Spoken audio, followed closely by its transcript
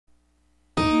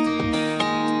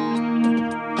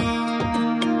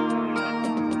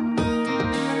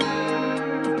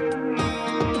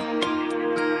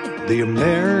The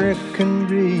American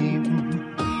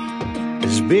dream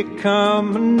has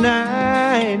become a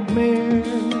nightmare.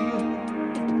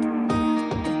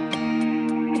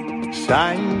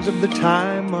 Signs of the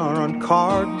time are on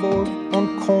cardboard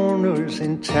on corners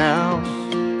in town.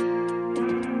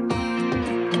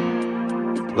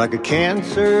 Like a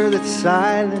cancer that's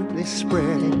silently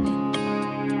spreading,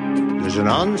 there's an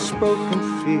unspoken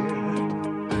fear.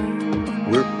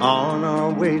 We're on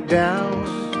our way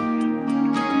down.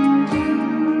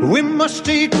 We must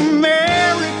take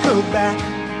America back.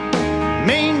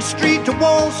 Main Street to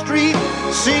Wall Street,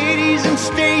 cities and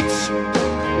states,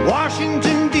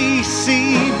 Washington,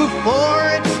 D.C. Before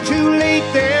it's too late,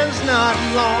 there's not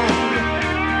long.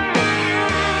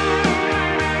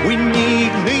 We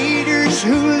need leaders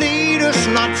who lead us,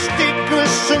 not stick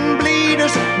us and bleed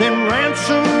us, then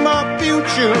ransom our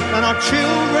future and our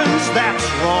children's, that's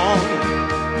wrong.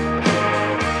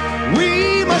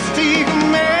 We must take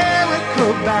America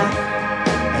back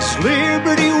as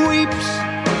liberty weeps,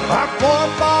 our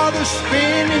forefathers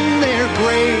spin in their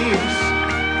graves.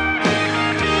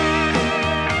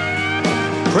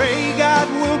 Pray God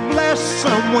will bless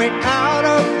some way out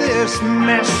of this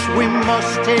mess. We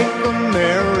must take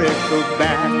America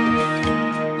back.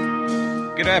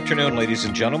 Good afternoon, ladies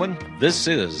and gentlemen. This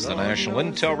is the National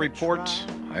Intel Report.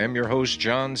 I am your host,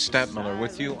 John Stadtmiller,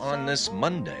 with you on this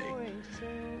Monday.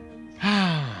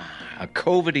 A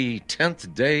COVID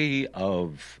 10th day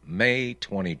of May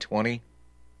 2020.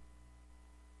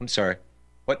 I'm sorry,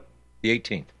 what? The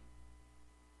 18th.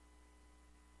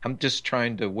 I'm just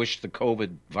trying to wish the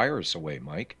COVID virus away,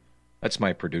 Mike. That's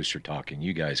my producer talking.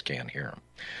 You guys can't hear him.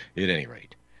 At any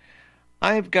rate,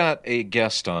 I've got a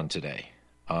guest on today.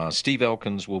 Steve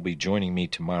Elkins will be joining me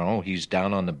tomorrow. He's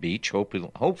down on the beach,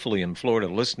 hopefully in Florida,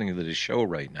 listening to the show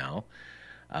right now,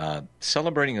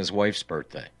 celebrating his wife's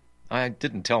birthday. I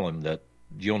didn't tell him that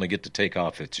you only get to take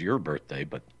off if it's your birthday,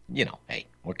 but, you know, hey,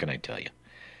 what can I tell you?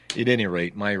 At any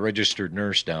rate, my registered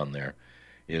nurse down there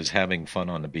is having fun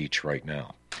on the beach right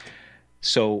now.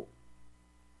 So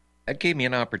that gave me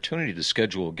an opportunity to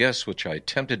schedule a guest, which I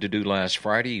attempted to do last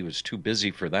Friday. He was too busy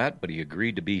for that, but he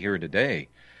agreed to be here today.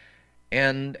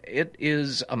 And it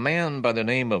is a man by the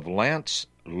name of Lance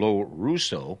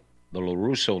LaRusso, the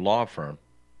LaRusso Law Firm.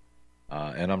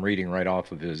 And I'm reading right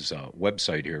off of his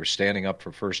website here, Standing Up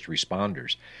for First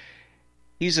Responders.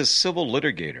 He's a civil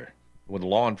litigator with a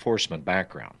law enforcement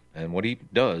background. And what he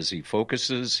does, he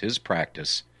focuses his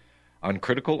practice on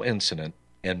critical incident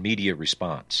and media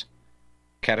response,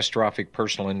 catastrophic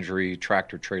personal injury,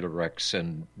 tractor-trailer wrecks,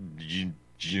 and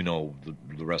you know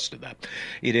the rest of that.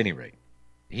 At any rate,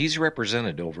 he's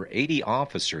represented over 80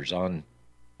 officers on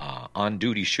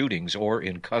on-duty shootings or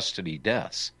in custody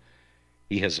deaths.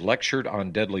 He has lectured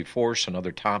on deadly force and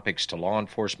other topics to law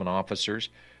enforcement officers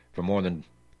for more than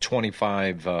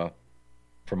 25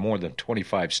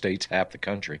 states, half the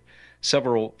country,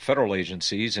 several federal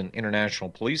agencies, and international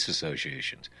police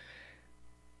associations.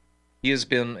 He has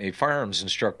been a firearms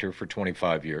instructor for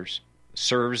 25 years,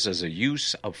 serves as a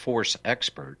use of force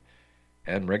expert,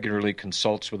 and regularly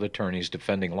consults with attorneys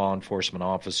defending law enforcement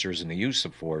officers in the use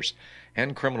of force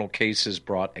and criminal cases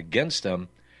brought against them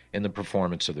in the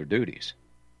performance of their duties.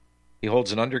 He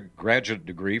holds an undergraduate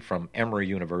degree from Emory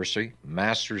University,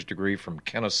 master's degree from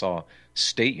Kennesaw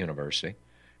State University.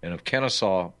 And if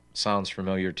Kennesaw sounds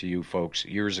familiar to you folks,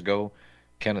 years ago,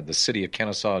 the city of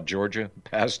Kennesaw, Georgia,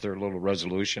 passed their little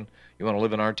resolution. You want to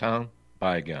live in our town?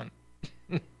 Buy a gun.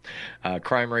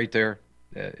 Crime rate there,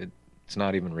 it's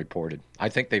not even reported. I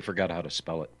think they forgot how to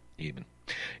spell it even.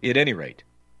 At any rate,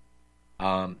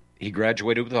 he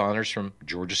graduated with honors from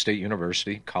Georgia State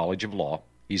University, College of Law.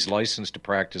 He's licensed to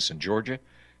practice in Georgia,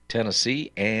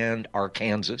 Tennessee, and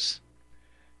Arkansas.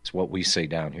 It's what we say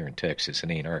down here in Texas.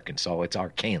 It ain't Arkansas, it's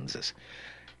Arkansas.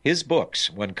 His books,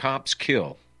 When Cops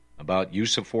Kill, about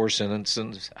use of force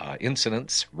incidents,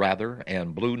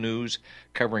 and Blue News,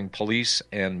 covering police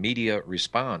and media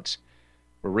response,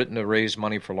 were written to raise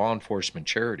money for law enforcement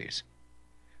charities.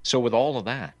 So with all of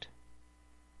that,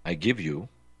 I give you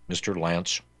Mr.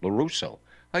 Lance LaRusso.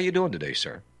 How you doing today,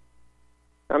 sir?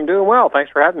 I'm doing well.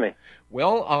 Thanks for having me.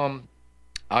 Well,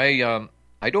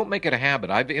 I don't make it a habit.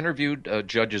 I've interviewed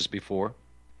judges before,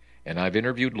 and I've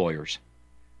interviewed lawyers.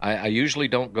 I usually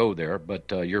don't go there,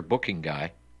 but your booking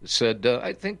guy said,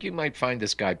 I think you might find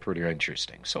this guy pretty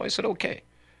interesting. So I said, okay,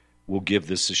 we'll give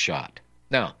this a shot.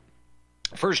 Now,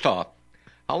 first off,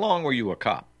 how long were you a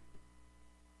cop?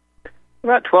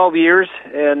 About 12 years,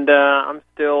 and I'm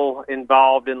still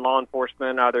involved in law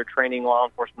enforcement, either training law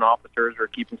enforcement officers or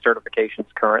keeping certifications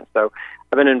current. So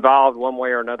I've been involved one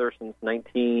way or another since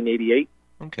 1988.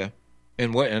 Okay.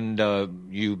 And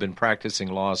you've been practicing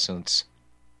law since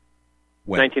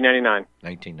when? 1999.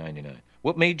 1999.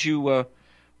 What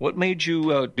made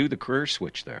you do the career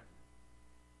switch there?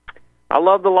 I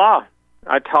love the law.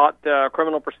 I taught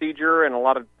criminal procedure and a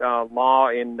lot of law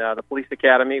in the police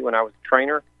academy when I was a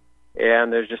trainer.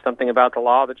 And there's just something about the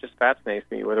law that just fascinates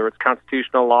me, whether it's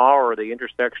constitutional law or the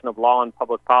intersection of law and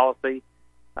public policy.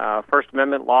 First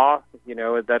Amendment law,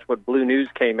 that's what Blue News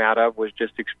came out of, was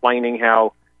just explaining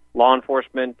how law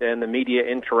enforcement and the media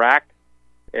interact,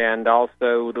 and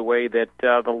also the way that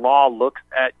the law looks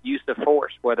at use of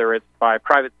force, whether it's by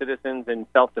private citizens in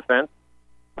self-defense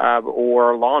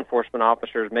or law enforcement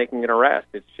officers making an arrest.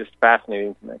 It's just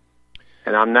fascinating to me.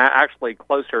 And I'm not actually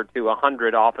closer to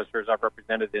 100 officers I've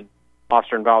represented in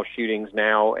officer-involved shootings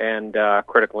now and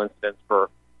critical incidents for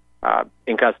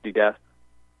in-custody deaths.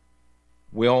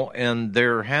 Well, and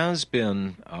there has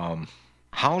been,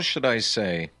 how should I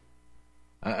say,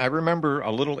 I remember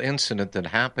a little incident that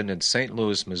happened in St.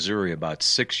 Louis, Missouri about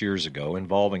 6 years ago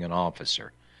involving an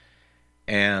officer.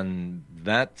 And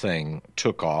that thing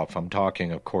took off. I'm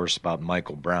talking, of course, about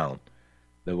Michael Brown,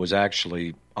 that was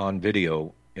actually on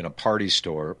video in a party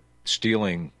store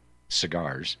stealing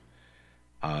cigars.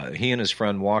 He and his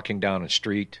friend walking down a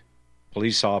street,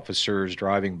 police officers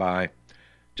driving by,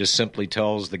 just simply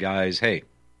tells the guys, hey,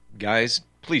 guys,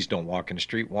 please don't walk in the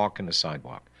street, walk in the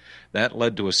sidewalk. That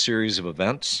led to a series of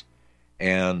events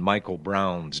and Michael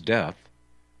Brown's death.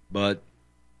 But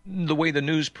the way the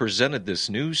news presented this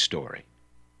news story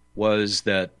was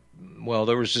that, well,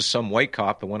 there was just some white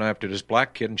cop that went after this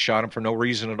black kid and shot him for no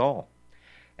reason at all.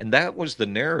 And that was the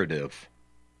narrative.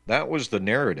 That was the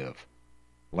narrative,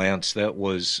 Lance, that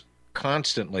was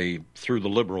constantly through the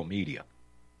liberal media.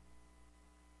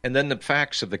 And then the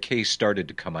facts of the case started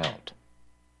to come out.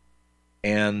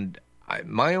 And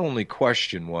my only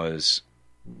question was,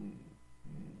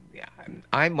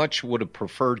 I much would have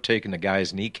preferred taking the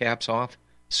guy's kneecaps off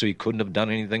so he couldn't have done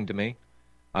anything to me.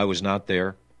 I was not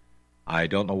there. I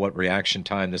don't know what reaction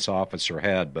time this officer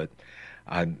had, but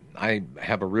I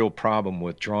have a real problem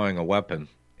with drawing a weapon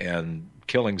and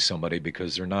killing somebody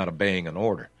because they're not obeying an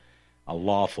order, a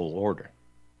lawful order.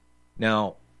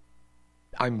 Now,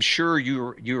 I'm sure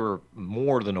you're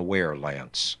more than aware,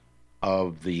 Lance,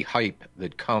 of the hype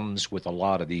that comes with a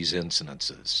lot of these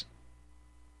incidences.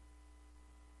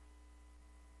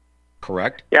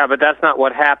 Correct? Yeah, but that's not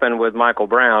what happened with Michael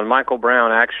Brown. Michael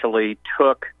Brown actually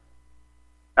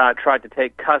tried to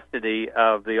take custody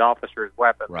of the officer's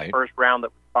weapon. Right. The first round that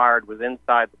was fired was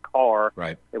inside the car.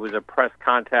 Right. It was a press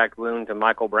contact wound to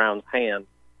Michael Brown's hand.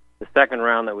 The second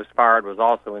round that was fired was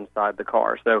also inside the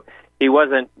car. So he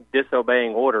wasn't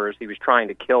disobeying orders. He was trying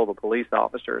to kill the police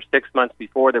officer. 6 months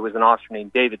before, there was an officer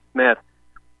named David Smith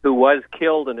who was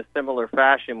killed in a similar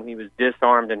fashion when he was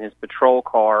disarmed in his patrol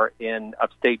car in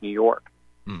upstate New York.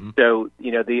 Mm-hmm. So,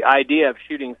 the idea of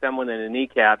shooting someone in the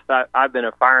kneecaps, I've been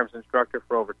a firearms instructor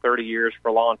for over 30 years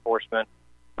for law enforcement.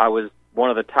 I was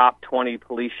one of the top 20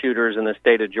 police shooters in the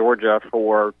state of Georgia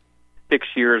for 6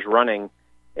 years running,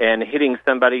 and hitting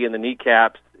somebody in the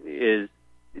kneecaps is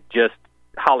just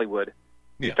Hollywood.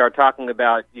 Yeah. You start talking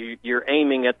about you're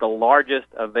aiming at the largest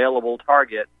available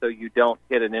target so you don't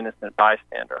hit an innocent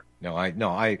bystander. No,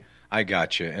 I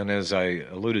got you. And as I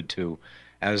alluded to,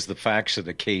 as the facts of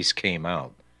the case came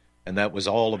out, and that was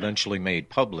all eventually made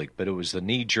public, but it was the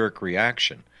knee-jerk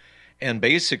reaction, and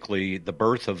basically the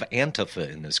birth of Antifa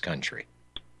in this country,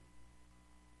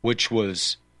 which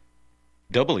was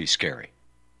doubly scary.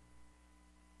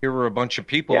 Here were a bunch of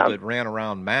people that ran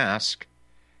around masked,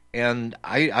 and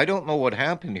I don't know what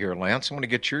happened here, Lance. I want to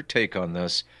get your take on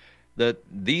this, that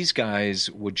these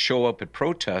guys would show up at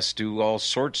protests, do all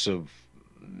sorts of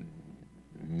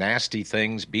nasty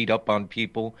things, beat up on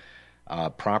people,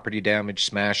 property damage,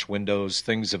 smash windows,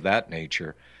 things of that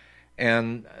nature.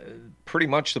 And pretty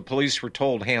much the police were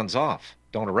told, hands off,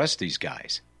 don't arrest these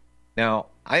guys. Now,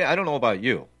 I don't know about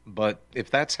you, but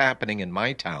if that's happening in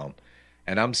my town,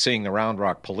 and I'm seeing the Round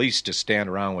Rock police just stand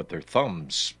around with their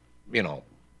thumbs,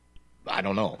 I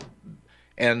don't know,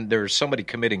 and there's somebody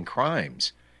committing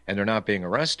crimes and they're not being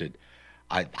arrested,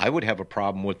 I would have a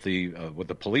problem with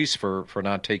the police for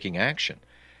not taking action.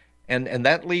 And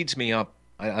that leads me up,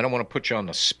 I don't want to put you on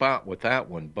the spot with that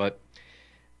one, but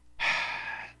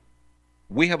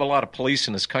we have a lot of police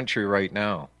in this country right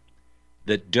now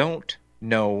that don't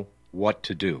know what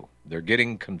to do. They're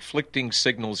getting conflicting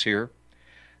signals here.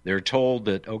 They're told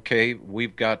that, okay,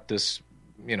 we've got this,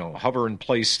 hover in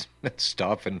place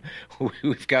stuff, and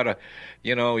we've got to,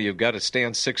 you've got to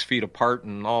stand 6 feet apart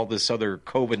and all this other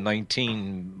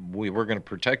COVID-19, we're going to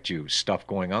protect you stuff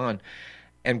going on.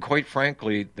 And quite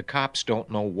frankly, the cops don't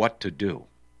know what to do.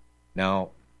 Now,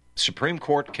 Supreme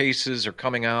Court cases are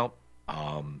coming out.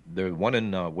 There's one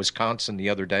in Wisconsin the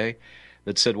other day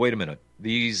that said, wait a minute,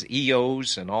 these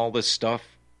EOs and all this stuff,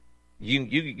 you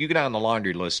get on the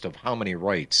laundry list of how many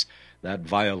rights that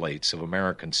violates of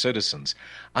American citizens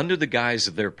under the guise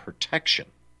of their protection.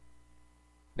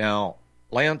 Now,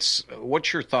 Lance,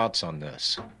 what's your thoughts on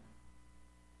this?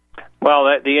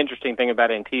 Well, the interesting thing about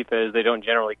Antifa is they don't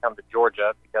generally come to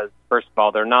Georgia because, first of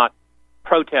all, they're not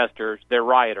protesters, they're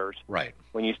rioters. Right.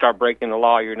 When you start breaking the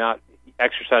law, you're not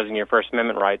exercising your First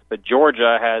Amendment rights. But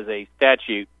Georgia has a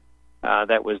statute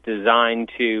that was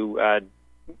designed to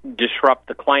disrupt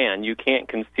the Klan. You can't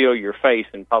conceal your face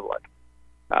in public.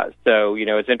 So,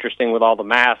 it's interesting with all the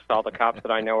masks, all the cops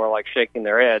that I know are like shaking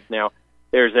their heads. Now,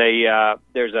 there's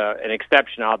an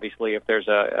exception, obviously, if there's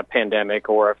a pandemic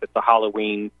or if it's a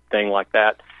Halloween thing like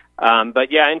that.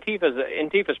 But yeah,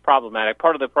 Antifa's problematic.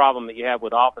 Part of the problem that you have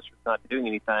with officers not doing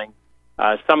anything,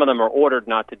 some of them are ordered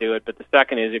not to do it. But the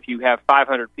second is if you have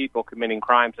 500 people committing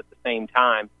crimes at the same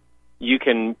time, you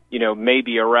can,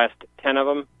 maybe arrest 10 of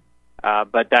them.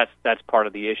 But that's part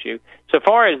of the issue. So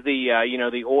far as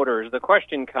the orders, the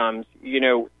question comes,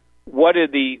 what's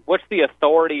the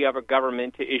authority of a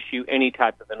government to issue any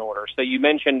type of an order? So you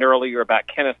mentioned earlier about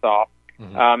Kennesaw,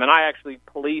 and I actually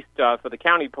policed for the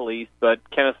county police, but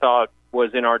Kennesaw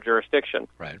was in our jurisdiction.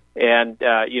 Right. And,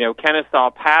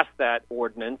 Kennesaw passed that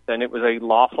ordinance, and it was a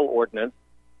lawful ordinance.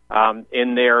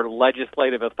 In their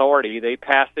legislative authority, they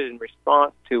passed it in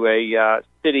response to a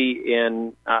city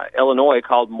in Illinois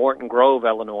called Morton Grove,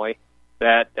 Illinois,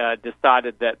 that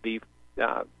decided that the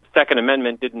Second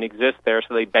Amendment didn't exist there,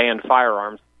 so they banned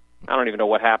firearms. I don't even know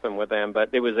what happened with them, but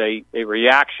it was a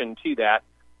reaction to that,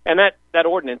 and that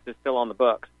ordinance is still on the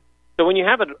books. So when you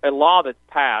have a law that's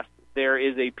passed, there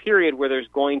is a period where there's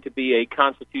going to be a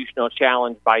constitutional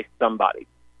challenge by somebody.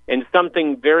 And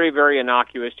something very, very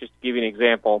innocuous, just to give you an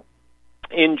example,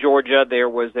 in Georgia there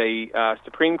was a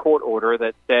Supreme Court order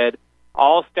that said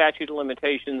all statute of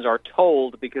limitations are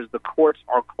tolled because the courts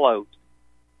are closed.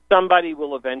 Somebody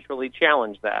will eventually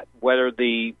challenge that, whether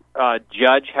the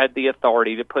judge had the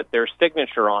authority to put their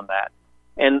signature on that.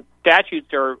 And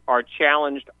statutes are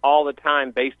challenged all the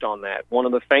time based on that. One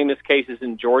of the famous cases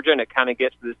in Georgia, and it kind of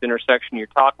gets to this intersection you're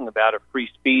talking about of free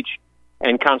speech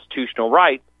and constitutional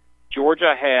rights,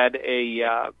 Georgia had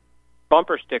a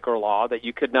bumper sticker law that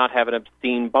you could not have an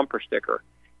obscene bumper sticker.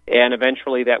 And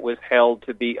eventually that was held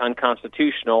to be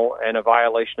unconstitutional and a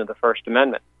violation of the First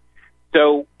Amendment.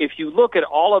 So if you look at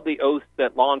all of the oaths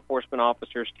that law enforcement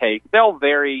officers take, they'll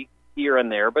vary here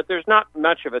and there, but there's not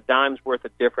much of a dime's worth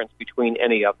of difference between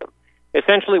any of them.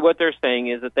 Essentially what they're saying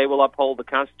is that they will uphold the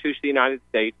Constitution of the United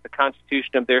States, the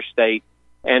Constitution of their state,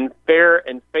 and fair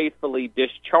and faithfully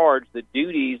discharge the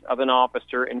duties of an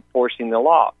officer enforcing the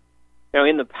law. Now,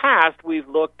 in the past, we've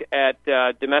looked at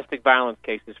domestic violence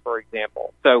cases, for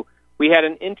example. So we had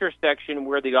an intersection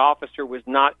where the officer was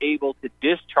not able to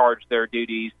discharge their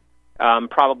duties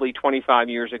probably 25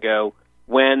 years ago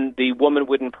when the woman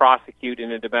wouldn't prosecute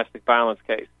in a domestic violence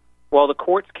case. Well, the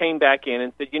courts came back in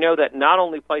and said, that not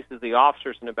only places the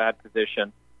officers in a bad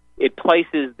position, it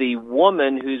places the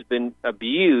woman who's been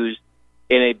abused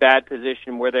in a bad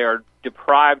position where they are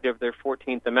deprived of their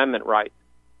 14th Amendment rights.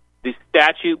 The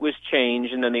statute was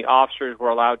changed, and then the officers were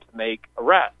allowed to make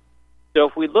arrests. So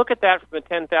if we look at that from a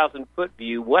 10,000-foot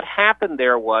view, what happened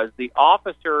there was the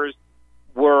officers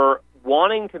were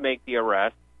wanting to make the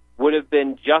arrest, would have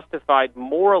been justified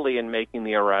morally in making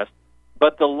the arrest,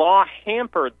 but the law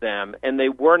hampered them, and they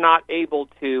were not able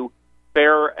to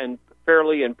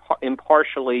fairly and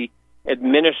impartially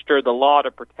administer the law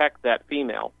to protect that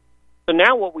female. So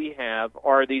now what we have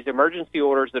are these emergency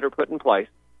orders that are put in place,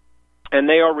 and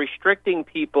they are restricting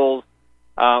people's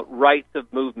rights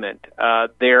of movement,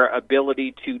 their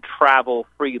ability to travel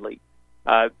freely.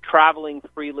 Traveling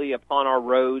freely upon our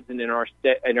roads and in our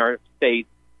state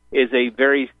is a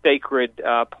very sacred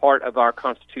part of our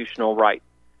constitutional rights.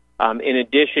 In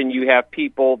addition, you have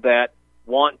people that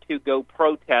want to go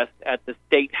protest at the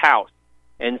state house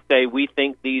and say, we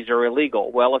think these are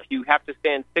illegal. Well, if you have to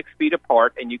stand 6 feet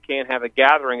apart and you can't have a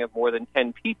gathering of more than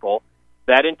 10 people,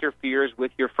 that interferes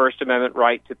with your First Amendment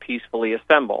right to peacefully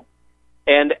assemble.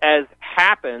 And as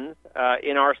happens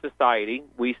in our society,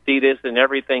 we see this in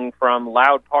everything from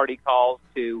loud party calls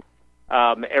to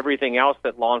everything else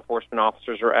that law enforcement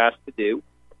officers are asked to do.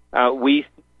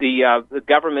 The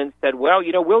government said, well,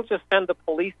 we'll just send the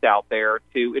police out there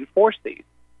to enforce these.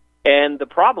 And the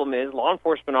problem is law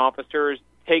enforcement officers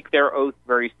take their oath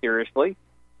very seriously.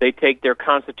 They take their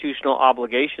constitutional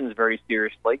obligations very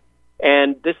seriously.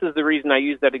 And this is the reason I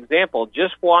use that example.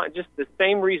 Just the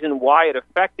same reason why it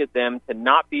affected them to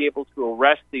not be able to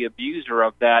arrest the abuser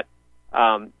of that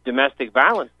domestic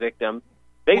violence victim.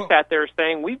 They sat there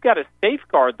saying, we've got to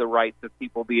safeguard the rights of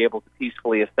people to be able to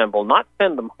peacefully assemble, not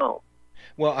send them home.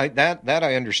 Well, that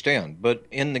I understand. But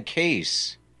in the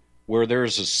case where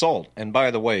there's assault, and by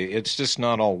the way, it's just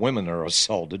not all women are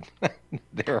assaulted.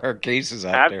 There are cases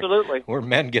out Absolutely. there where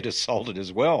men get assaulted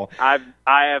as well. I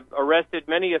have arrested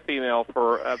many a female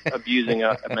for abusing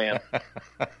a man.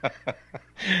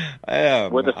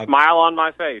 With a smile on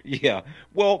my face. Yeah.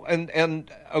 Well, and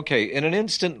okay, in an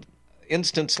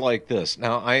instance like this,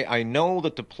 now I know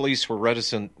that the police were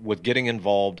reticent with getting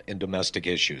involved in domestic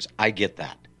issues. I get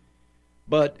that.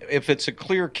 But if it's a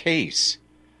clear case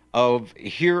of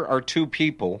here are two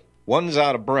people, one's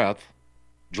out of breath,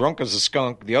 drunk as a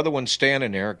skunk, the other one's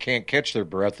standing there, can't catch their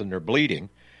breath, and they're bleeding,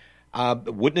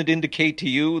 wouldn't it indicate to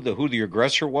you who the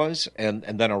aggressor was and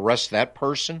then arrest that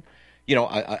person? You know,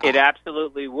 it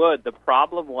absolutely would. The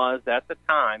problem was, at the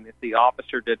time, if the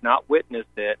officer did not witness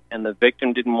it and the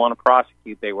victim didn't want to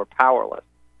prosecute, they were powerless.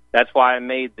 That's why I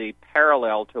made the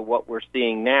parallel to what we're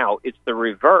seeing now. It's the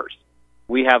reverse.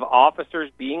 We have officers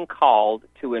being called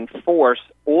to enforce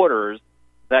orders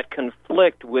that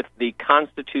conflict with the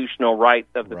constitutional rights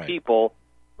of the people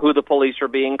who the police are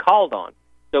being called on.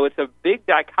 So it's a big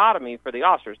dichotomy for the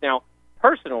officers. Now,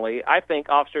 personally, I think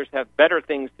officers have better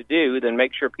things to do than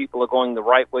make sure people are going the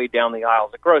right way down the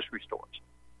aisles at grocery stores.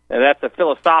 And that's a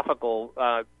philosophical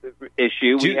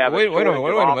issue. Wait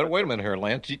a minute here,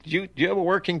 Lance. Do you have a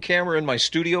working camera in my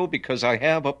studio? Because I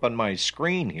have up on my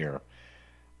screen here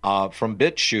from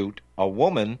BitChute a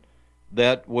woman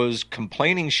that was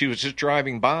complaining. She was just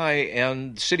driving by,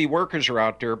 and city workers are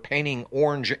out there painting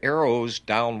orange arrows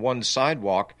down one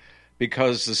sidewalk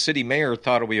because the city mayor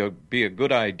thought it would be a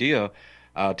good idea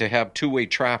to have two-way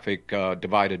traffic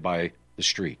divided by the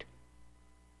street.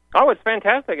 Oh, it's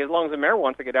fantastic as long as the mayor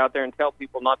wants to get out there and tell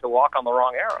people not to walk on the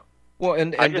wrong arrow. Well,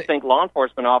 and I just think law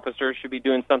enforcement officers should be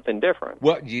doing something different.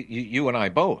 Well, you and I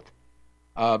both,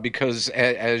 because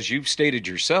as you've stated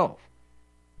yourself,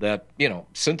 that, you know,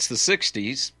 since the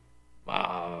 60s,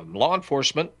 law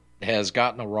enforcement has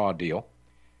gotten a raw deal.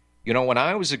 You know, when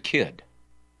I was a kid,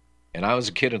 and I was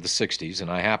a kid of the 60s, and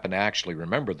I happen to actually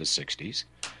remember the 60s,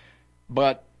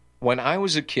 but when I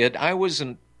was a kid, I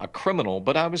wasn't a criminal,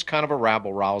 but I was kind of a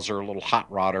rabble-rouser, a little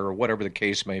hot rodder, or whatever the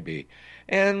case may be.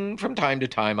 And from time to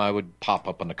time, I would pop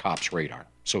up on the cops' radar,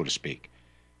 so to speak.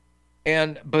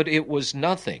 But it was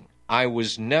nothing. I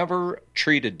was never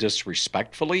treated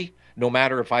disrespectfully. No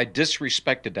matter if I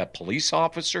disrespected that police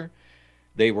officer,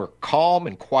 they were calm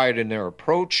and quiet in their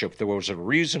approach. If there was a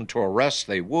reason to arrest,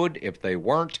 they would. If they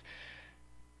weren't,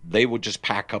 they would just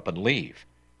pack up and leave.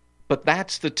 But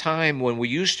that's the time when we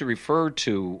used to refer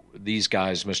to these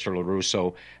guys, Mr.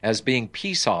 LaRusso, as being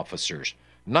peace officers,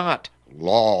 not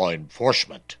law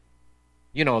enforcement.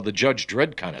 You know, the Judge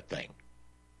Dredd kind of thing.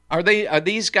 Are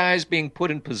these guys being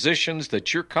put in positions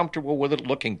that you're comfortable with it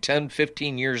looking 10,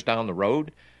 15 years down the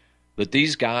road? That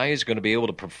these guys are going to be able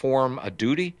to perform a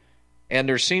duty? And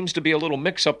there seems to be a little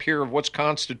mix-up here of what's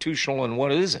constitutional and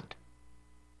what isn't.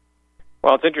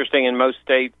 Well, it's interesting. In most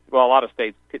states, well, a lot of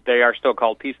states, they are still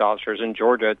called peace officers. In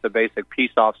Georgia, it's a basic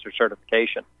peace officer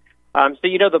certification. So,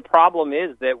 you know, the problem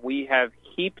is that we have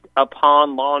heaped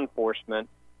upon law enforcement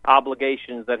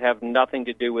obligations that have nothing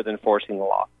to do with enforcing the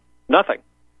law. Nothing.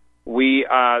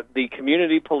 The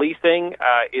community policing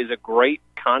is a great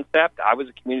concept. I was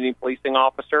a community policing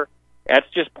officer. That's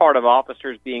just part of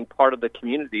officers being part of the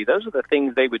community. Those are the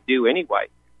things they would do anyway.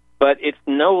 But it's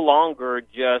no longer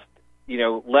just, you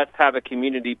know, let's have a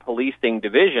community policing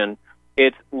division.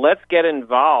 It's let's get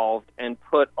involved and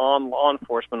put on law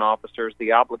enforcement officers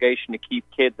the obligation to keep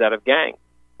kids out of gangs.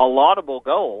 A laudable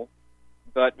goal,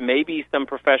 but maybe some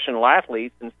professional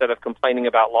athletes, instead of complaining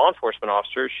about law enforcement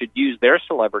officers, should use their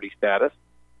celebrity status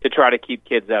to try to keep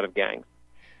kids out of gangs.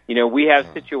 You know, we have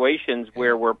situations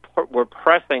where we're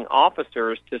pressing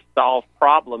officers to solve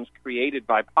problems created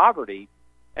by poverty,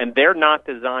 and they're not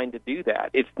designed to do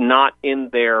that. It's not in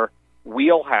their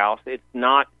wheelhouse. It's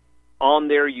not on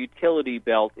their utility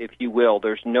belt, if you will.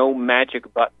 There's no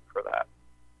magic button for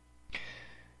that.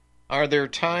 Are there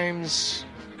times...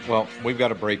 Well, we've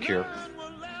got a break here.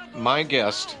 My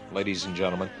guest, ladies and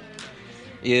gentlemen,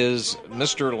 is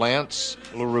Mr. Lance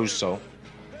LaRusso.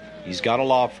 He's got a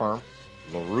law firm,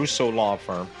 LaRusso Law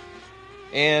Firm,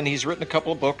 and he's written a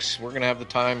couple of books. We're going to have the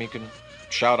time. You can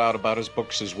shout out about his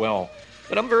books as well.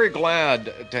 But I'm very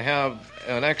glad to have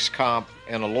an ex-cop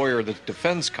and a lawyer that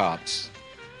defends cops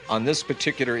on this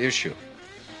particular issue.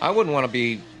 I wouldn't want to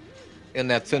be in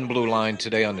that thin blue line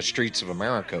today on the streets of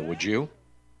America, would you?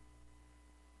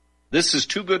 This is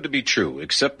too good to be true,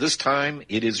 except this time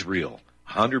it is real.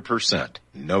 100%.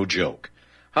 No joke.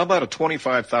 How about a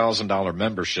 $25,000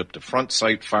 membership to Front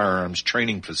Sight Firearms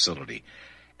Training Facility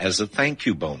as a thank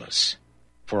you bonus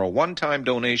for a one-time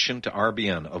donation to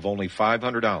RBN of only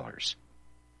 $500?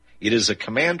 It is a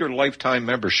Commander lifetime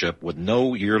membership with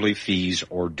no yearly fees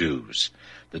or dues.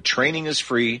 The training is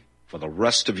free for the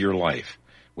rest of your life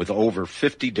with over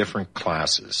 50 different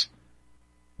classes.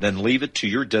 Then leave it to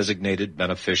your designated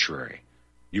beneficiary.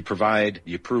 You provide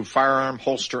the approved firearm,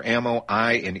 holster, ammo,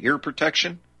 eye, and ear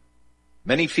protection.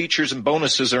 Many features and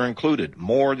bonuses are included,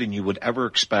 more than you would ever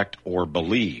expect or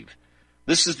believe.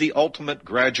 This is the ultimate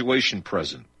graduation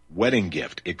present, wedding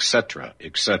gift, etc.,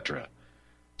 etc.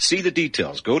 See the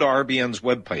details. Go to RBN's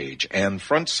webpage and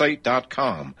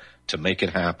frontsight.com to make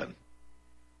it happen.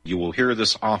 You will hear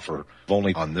this offer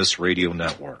only on this radio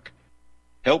network.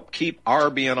 Help keep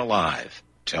RBN alive.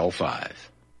 Tell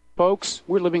 5. Folks,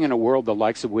 we're living in a world the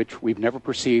likes of which we've never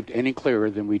perceived any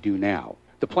clearer than we do now.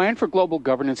 The plan for global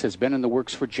governance has been in the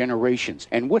works for generations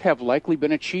and would have likely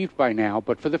been achieved by now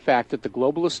but for the fact that the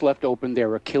globalists left open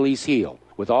their Achilles heel.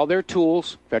 With all their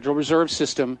tools, Federal Reserve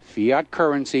System, fiat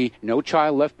currency, no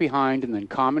child left behind, and then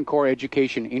Common Core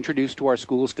education introduced to our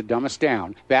schools to dumb us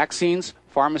down, vaccines,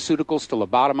 pharmaceuticals to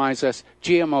lobotomize us,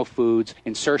 GMO foods,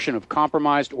 insertion of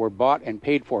compromised or bought and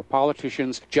paid for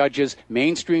politicians, judges,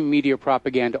 mainstream media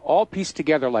propaganda, all pieced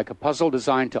together like a puzzle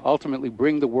designed to ultimately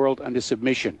bring the world under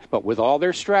submission. But with all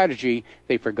their strategy,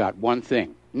 they forgot one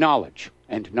thing: knowledge.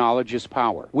 And knowledge is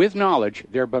power. With knowledge,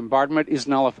 their bombardment is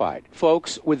nullified.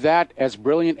 Folks, with that, as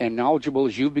brilliant and knowledgeable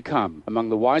as you've become, among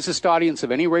the wisest audience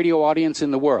of any radio audience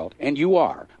in the world, and you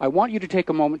are, I want you to take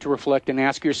a moment to reflect and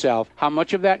ask yourself, how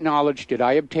much of that knowledge did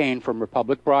I obtain from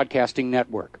Republic Broadcasting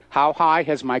Network? How high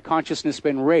has my consciousness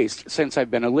been raised since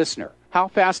I've been a listener? How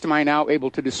fast am I now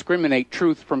able to discriminate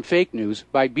truth from fake news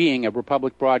by being a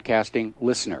Republic Broadcasting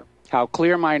listener? How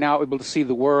clear am I now able to see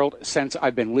the world since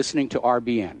I've been listening to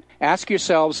RBN? Ask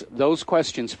yourselves those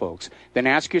questions, folks. Then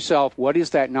ask yourself, what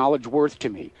is that knowledge worth to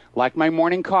me? Like my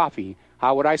morning coffee,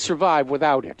 how would I survive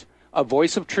without it? A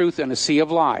voice of truth in a sea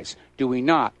of lies. Do we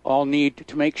not all need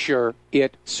to make sure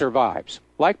it survives?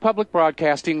 Like public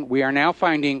broadcasting, we are now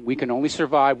finding we can only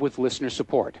survive with listener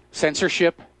support.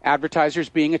 Censorship, advertisers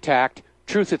being attacked,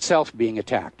 truth itself being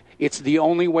attacked. It's the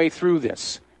only way through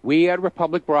this. We at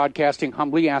Republic Broadcasting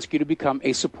humbly ask you to become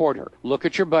a supporter. Look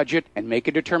at your budget and make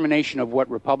a determination of what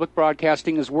Republic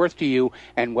Broadcasting is worth to you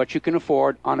and what you can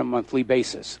afford on a monthly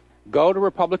basis. Go to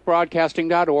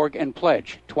republicbroadcasting.org and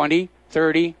pledge $20,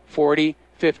 $30, $40,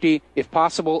 $50, if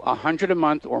possible, $100 a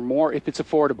month or more if it's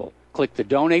affordable. Click the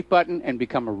donate button and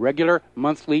become a regular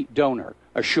monthly donor.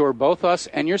 Assure both us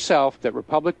and yourself that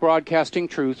Republic Broadcasting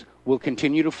truth will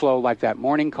continue to flow like that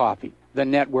morning coffee. The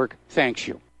network thanks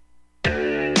you.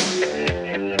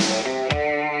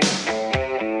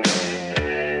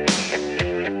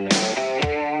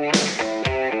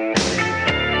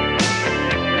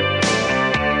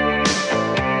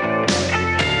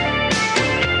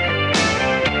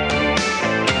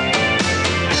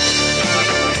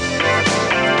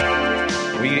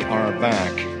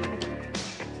 Back.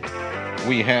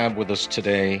 We have with us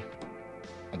today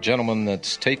a gentleman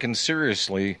that's taken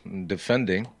seriously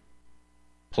defending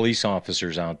police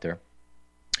officers out there.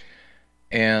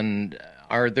 And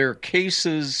are there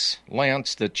cases,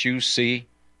 Lance, that you see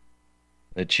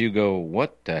that you go,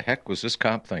 what the heck was this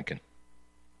cop thinking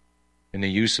in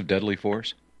the use of deadly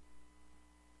force?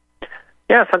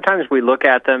 Yeah, sometimes we look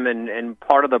at them, and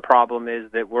part of the problem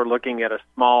is that we're looking at a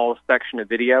small section of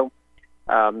video.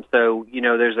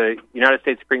 There's a United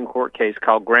States Supreme Court case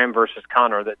called Graham versus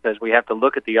Connor that says we have to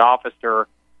look at the officer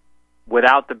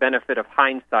without the benefit of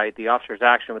hindsight, the officer's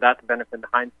action without the benefit of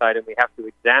hindsight, and we have to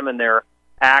examine their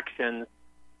actions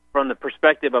from the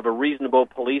perspective of a reasonable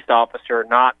police officer,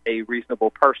 not a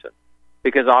reasonable person,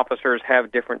 because officers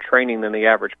have different training than the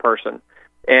average person.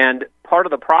 And part of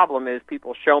the problem is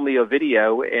people show me a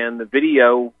video, and the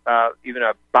video, even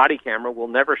a body camera, will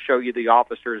never show you the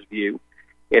officer's view.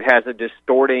 It has a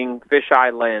distorting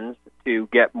fisheye lens to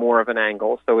get more of an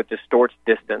angle, so it distorts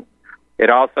distance. It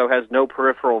also has no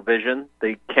peripheral vision.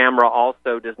 The camera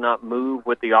also does not move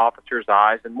with the officer's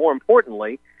eyes. And more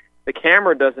importantly, the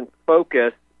camera doesn't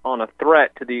focus on a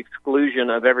threat to the exclusion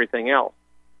of everything else.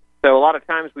 So a lot of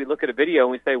times we look at a video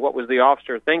and we say, what was the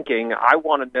officer thinking? I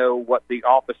want to know what the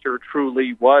officer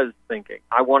truly was thinking.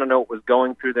 I want to know what was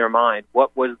going through their mind.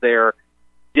 What was their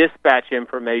dispatch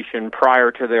information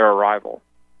prior to their arrival?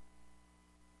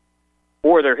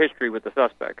 Or their history with the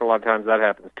suspect. A lot of times that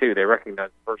happens too. They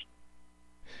recognize the person.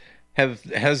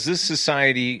 Has this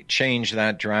society changed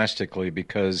that drastically?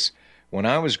 Because when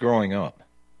I was growing up,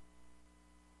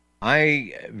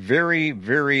 I very,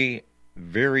 very,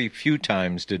 very few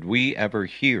times did we ever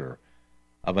hear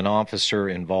of an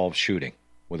officer-involved shooting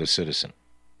with a citizen.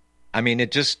 I mean,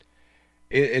 it just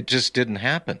didn't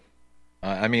happen.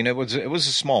 I mean, it was a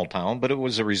small town, but it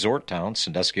was a resort town,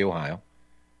 Sandusky, Ohio.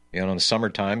 You know, in the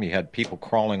summertime, you had people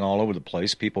crawling all over the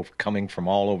place, people coming from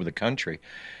all over the country,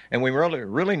 and we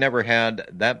really never had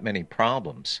that many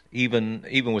problems, even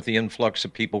with the influx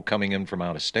of people coming in from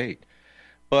out of state.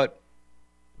 But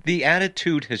the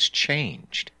attitude has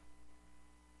changed.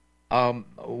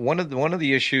 One of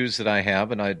the issues that I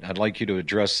have, and I'd like you to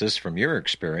address this from your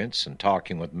experience and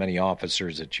talking with many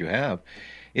officers that you have,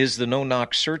 is the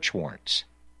no-knock search warrants.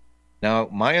 Now,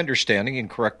 my understanding, and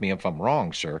correct me if I'm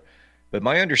wrong, sir, but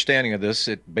my understanding of this,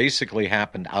 it basically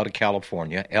happened out of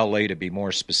California, L.A. to be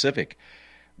more specific,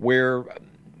 where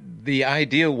the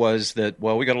idea was that,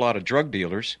 well, we got a lot of drug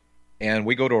dealers, and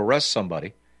we go to arrest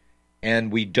somebody, and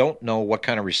we don't know what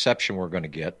kind of reception we're going to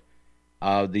get.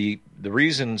 The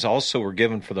reasons also were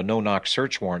given for the no-knock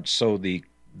search warrant, so the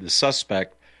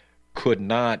suspect could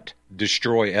not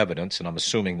destroy evidence, and I'm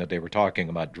assuming that they were talking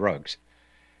about drugs.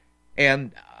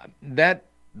 And that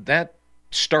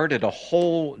started a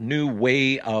whole new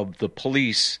way of the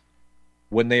police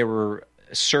when they were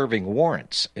serving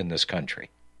warrants in this country.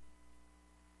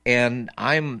 And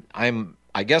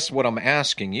I guess what I'm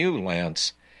asking you,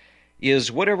 Lance,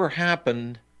 is whatever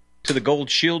happened to the Gold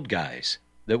Shield guys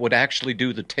that would actually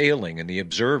do the tailing and the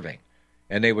observing,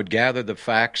 and they would gather the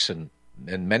facts, and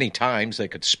many times they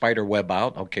could spider web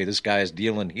out, okay, this guy is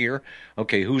dealing here,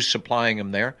 okay, who's supplying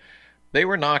him there? They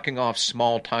were knocking off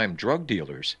small-time drug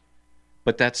dealers,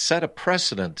 but that set a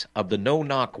precedent of the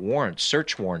no-knock warrants,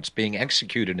 search warrants being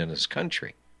executed in this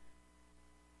country.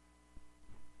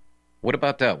 What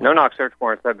about that one? No-knock search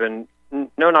warrants have been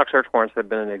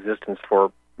in existence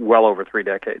for well over 3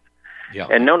 decades. Yeah.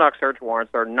 And no-knock search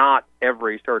warrants are not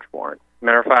every search warrant.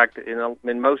 Matter of fact,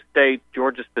 in most states,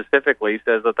 Georgia specifically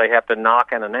says that they have to knock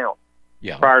and announce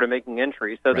prior to making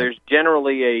entry. So there's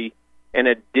generally an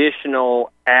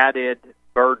additional added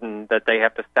burden that they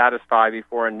have to satisfy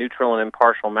before a neutral and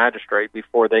impartial magistrate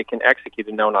before they can execute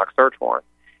a no-knock search warrant.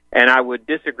 And I would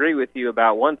disagree with you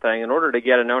about one thing. In order to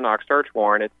get a no-knock search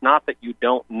warrant, it's not that you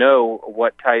don't know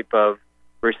what type of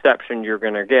reception you're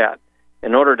going to get.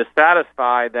 In order to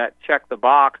satisfy that check the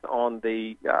box on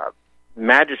the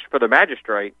for the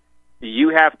magistrate, you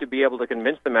have to be able to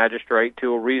convince the magistrate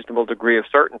to a reasonable degree of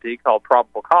certainty, called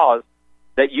probable cause,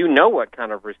 that you know what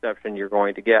kind of reception you're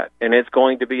going to get, and it's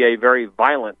going to be a very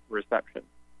violent reception.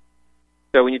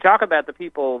 So when you talk about the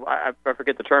people, I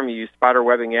forget the term you use, spider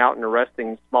webbing out and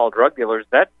arresting small drug dealers,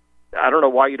 I don't know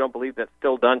why you don't believe that's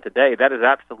still done today. That is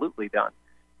absolutely done.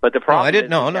 But the problem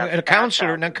a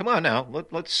counselor, now come on now,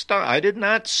 let's start. I did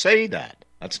not say that.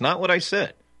 That's not what I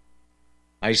said.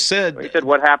 I said... You said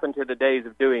what happened to the days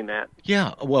of doing that.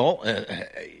 Yeah, well,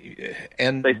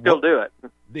 and... They still do it.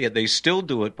 Yeah, they still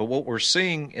do it, but what we're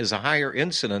seeing is a higher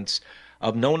incidence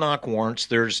of no-knock warrants.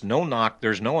 There's no knock,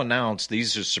 there's no announce.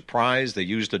 These are surprise. They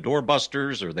use the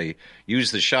doorbusters, or they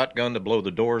use the shotgun to blow the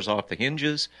doors off the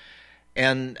hinges.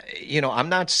 And, I'm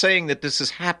not saying that this is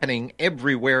happening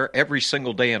everywhere, every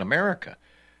single day in America.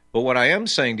 But what I am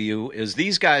saying to you is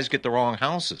these guys get the wrong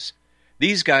houses.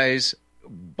 These guys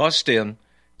bust in,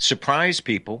 surprise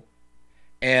people,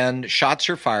 and shots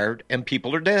are fired, and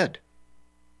people are dead.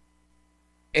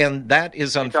 And that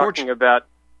is unfortunate.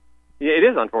 It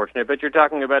is unfortunate, but you're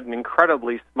talking about an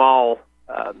incredibly small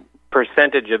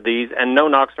percentage of these, and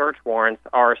no-knock search warrants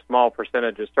are a small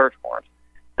percentage of search warrants.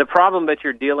 The problem that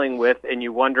you're dealing with, and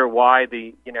you wonder why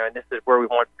and this is where we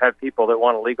want to have people that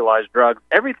want to legalize drugs,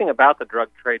 everything about the drug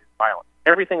trade is violent.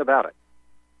 Everything about it.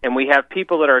 And we have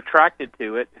people that are attracted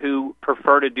to it who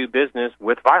prefer to do business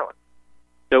with violence.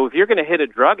 So if you're going to hit a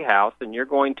drug house and you're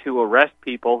going to arrest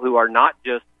people who are not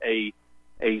just a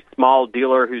small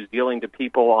dealer who's dealing to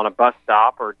people on a bus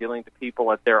stop or dealing to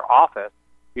people at their office,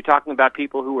 you're talking about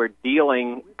people who are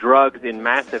dealing drugs in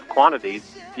massive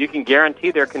quantities. You can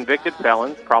guarantee they're convicted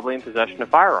felons, probably in possession of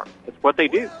firearms. That's what they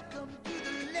do.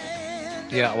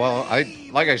 Yeah, well,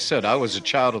 like I said, I was a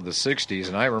child of the 60s,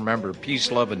 and I remember peace,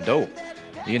 love, and dope.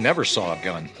 You never saw a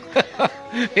gun.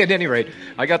 At any rate,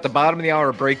 I got the bottom of the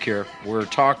hour break here. We're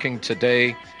talking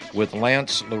today with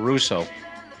Lance LaRusso,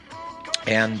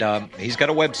 and he's got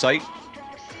a website,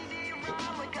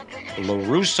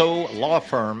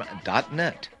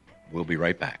 LaRussoLawFirm.net. We'll be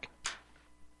right back.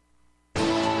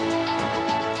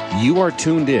 You are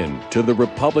tuned in to the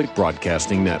Republic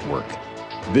Broadcasting Network.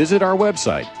 Visit our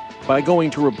website by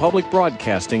going to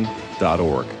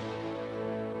republicbroadcasting.org.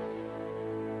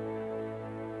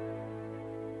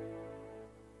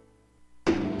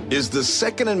 Is the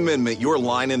Second Amendment your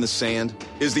line in the sand?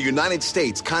 Is the United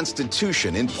States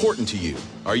Constitution important to you?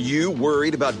 Are you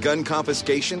worried about gun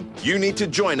confiscation? You need to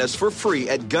join us for free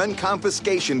at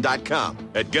gunconfiscation.com.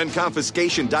 At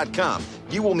gunconfiscation.com,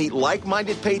 you will meet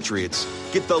like-minded patriots,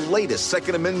 get the latest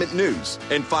Second Amendment news,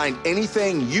 and find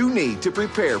anything you need to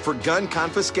prepare for gun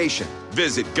confiscation.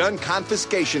 Visit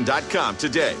gunconfiscation.com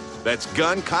today. That's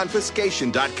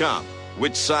gunconfiscation.com.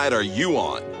 Which side are you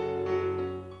on?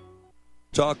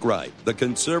 Talk Right, the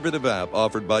conservative app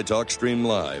offered by TalkStream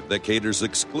Live that caters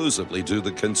exclusively to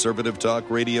the conservative talk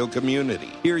radio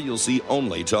community. Here you'll see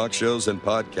only talk shows and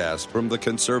podcasts from the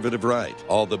conservative right.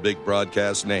 All the big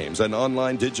broadcast names and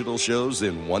online digital shows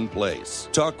in one place.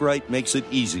 Talk Right makes it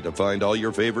easy to find all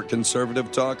your favorite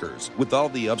conservative talkers with all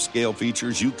the upscale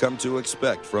features you come to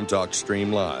expect from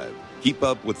TalkStream Live. Keep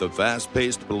up with the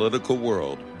fast-paced political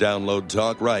world. Download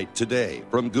Talk Right today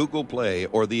from Google Play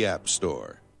or the App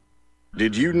Store.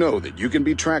 Did you know that you can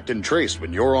be tracked and traced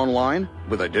when you're online?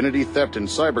 With identity theft and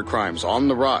cybercrimes on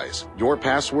the rise, your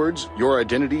passwords, your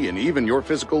identity, and even your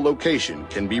physical location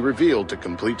can be revealed to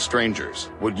complete strangers.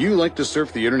 Would you like to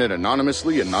surf the internet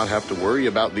anonymously and not have to worry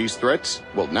about these threats?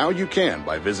 Well, now you can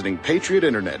by visiting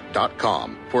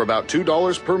patriotinternet.com. For about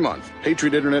 $2 per month,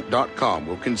 patriotinternet.com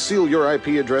will conceal your IP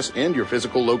address and your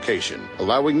physical location,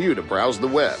 allowing you to browse the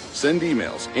web, send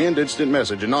emails, and instant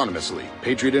message anonymously.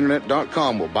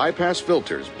 Patriotinternet.com will bypass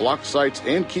filters, block sites,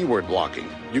 and keyword blocking.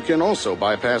 You can also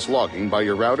bypass logging by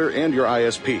your router and your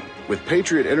ISP. With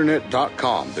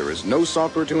PatriotInternet.com, there is no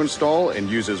software to install and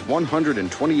uses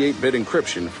 128-bit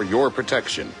encryption for your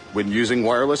protection. When using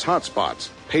wireless hotspots,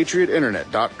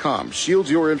 PatriotInternet.com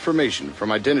shields your information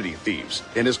from identity thieves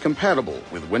and is compatible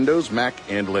with Windows, Mac,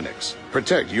 and Linux.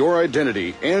 Protect your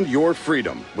identity and your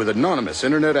freedom with anonymous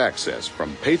internet access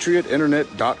from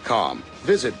PatriotInternet.com.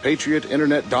 Visit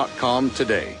PatriotInternet.com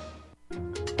today.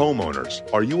 Homeowners,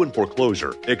 are you in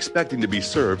foreclosure, expecting to be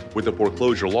served with a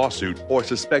foreclosure lawsuit, or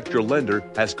suspect your lender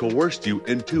has coerced you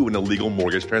into an illegal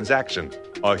mortgage transaction?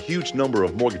 A huge number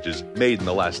of mortgages made in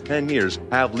the last 10 years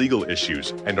have legal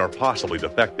issues and are possibly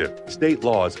defective. State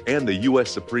laws and the U.S.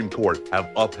 Supreme Court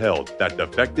have upheld that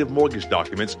defective mortgage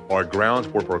documents are grounds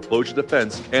for foreclosure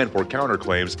defense and for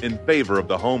counterclaims in favor of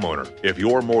the homeowner. If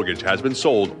your mortgage has been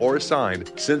sold or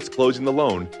assigned since closing the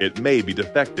loan, it may be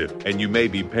defective and you may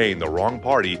be paying the wrong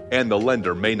party, and the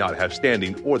lender may not have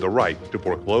standing or the right to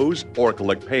foreclose or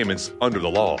collect payments under the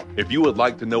law. If you would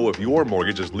like to know if your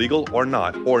mortgage is legal or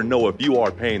not, or know if you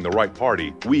are paying the right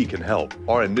party, we can help.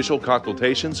 Our initial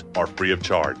consultations are free of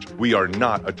charge. We are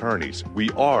not attorneys. We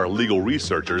are legal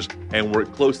researchers and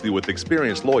work closely with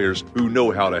experienced lawyers who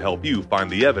know how to help you find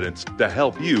the evidence to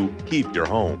help you keep your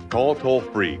home. Call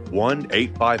toll-free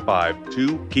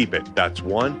 1-855-2-KEEP-IT. That's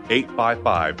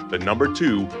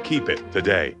 1-855-2-KEEP-IT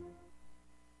today.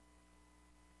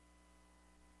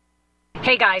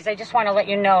 Hey guys, I just want to let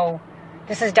you know,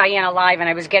 this is Diana Live, and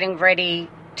I was getting ready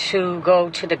to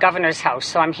go to the governor's house.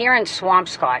 So I'm here in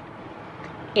Swampscott,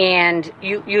 and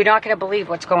you're not going to believe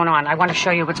what's going on. I want to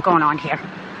show you what's going on here.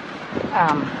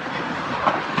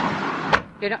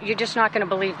 You're just not going to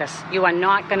believe this. You are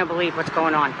not going to believe what's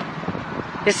going on.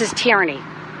 This is tyranny.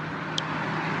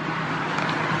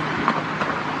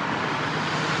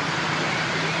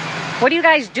 What are you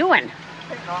guys doing?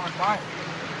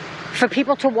 For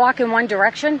people to walk in one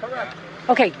direction? Correct.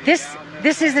 Okay, this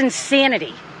is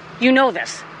insanity. You know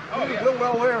this. Oh, we're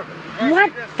well aware of it.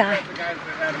 What the?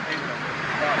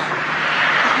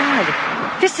 God,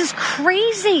 this is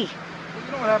crazy. Well,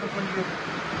 you know what happens when you give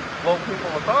low people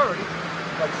authority,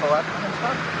 like selectmen and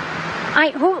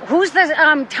stuff? Who's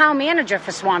the town manager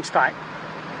for Swampscott?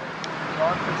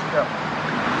 Ron Fitzgerald.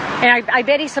 And I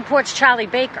bet he supports Charlie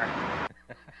Baker.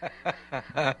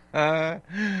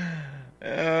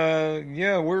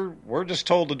 Yeah, we're just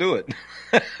told to do it.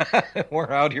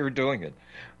 We're out here doing it.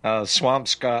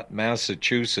 Swampscott,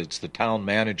 Massachusetts, the town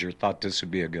manager thought this would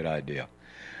be a good idea.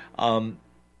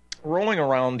 Rolling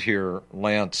around here,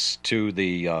 Lance, to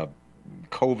the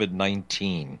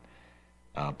COVID-19,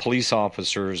 police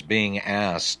officers being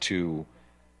asked to,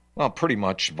 well, pretty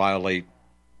much violate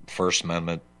First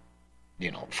Amendment,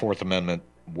 Fourth Amendment,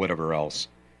 whatever else.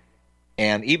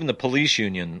 And even the police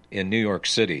union in New York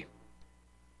City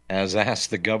has asked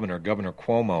the Governor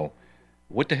Cuomo,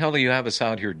 what the hell do you have us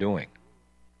out here doing?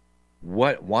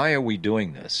 Why are we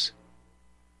doing this?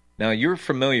 Now, you're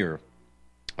familiar,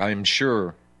 I'm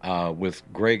sure, with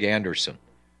Greg Anderson,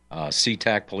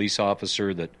 SeaTac police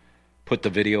officer that put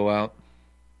the video out.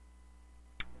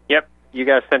 Yep, you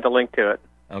guys sent a link to it.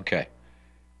 Okay.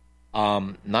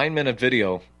 9-minute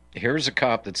video. Here's a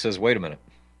cop that says, wait a minute.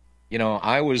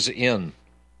 I was in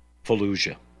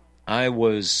Fallujah. I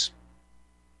was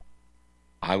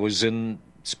in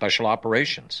special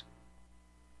operations.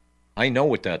 I know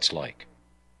what that's like.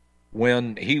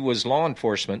 When he was law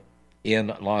enforcement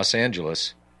in Los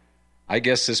Angeles, I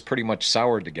guess this pretty much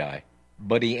soured the guy,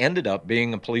 but he ended up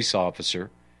being a police officer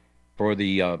for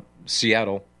the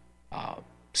Seattle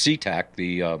SeaTac,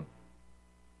 the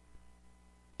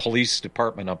police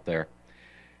department up there.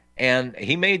 And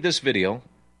he made this video,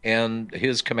 and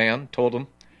his command told him,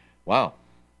 wow,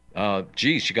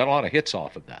 geez, you got a lot of hits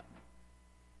off of that.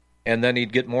 And then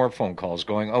he'd get more phone calls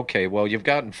going, okay, well, you've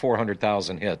gotten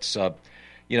 400,000 hits.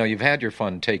 You've had your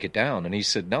fun, take it down. And he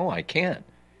said, no, I can't.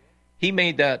 He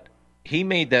made that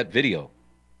video.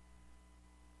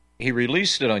 He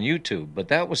released it on YouTube, but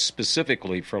that was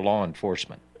specifically for law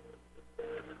enforcement.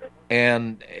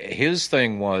 And his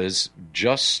thing was,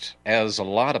 just as a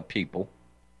lot of people,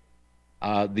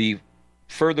 the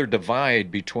further divide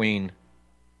between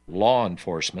law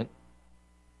enforcement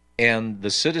and the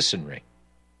citizenry.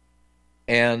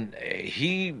 And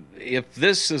if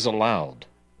this is allowed,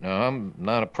 now I'm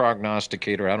not a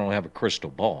prognosticator, I don't have a crystal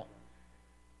ball,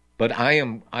 but I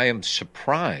am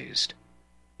surprised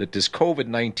that this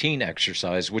COVID-19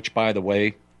 exercise, which, by the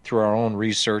way, through our own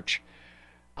research,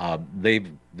 they've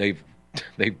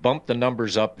bumped the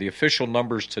numbers up. The official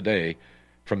numbers today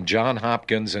from Johns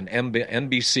Hopkins and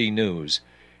NBC News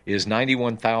is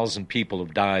 91,000 people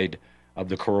have died of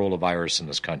the coronavirus in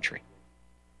this country,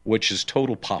 which is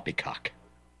total poppycock.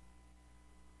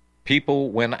 People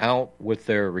went out with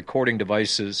their recording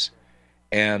devices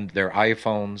and their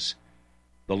iPhones.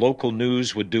 The local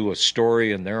news would do a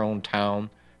story in their own town.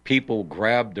 People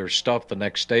grabbed their stuff the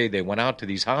next day. They went out to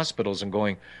these hospitals and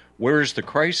going, where's the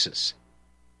crisis?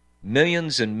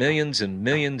 Millions and millions and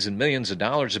millions and millions of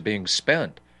dollars are being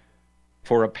spent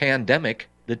for a pandemic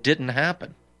that didn't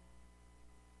happen.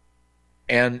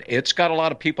 And it's got a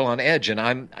lot of people on edge.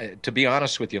 And to be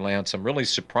honest with you, Lance, I'm really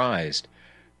surprised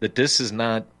that this is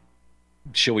not,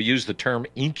 shall we use the term,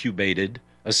 incubated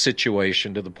a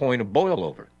situation to the point of boil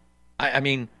over. I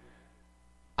mean,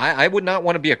 I would not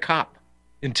want to be a cop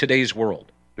in today's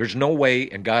world. There's no way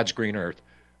in God's green earth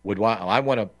I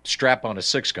want to strap on a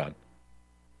 6-gun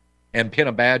and pin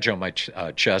a badge on my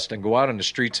chest and go out on the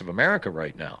streets of America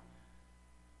right now.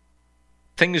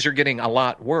 Things are getting a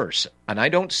lot worse, and I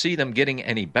don't see them getting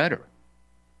any better.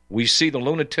 We see the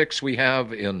lunatics we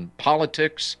have in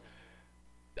politics.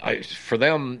 For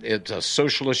them, it's a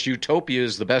socialist utopia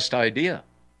is the best idea.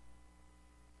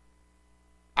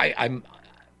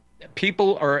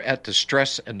 People are at the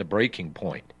stress and the breaking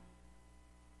point.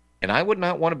 And I would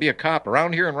not want to be a cop.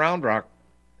 Around here in Round Rock,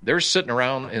 they're sitting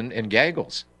around in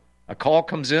gaggles. A call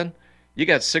comes in, you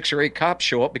got 6 or 8 cops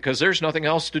show up because there's nothing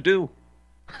else to do.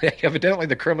 Evidently,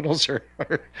 the criminals are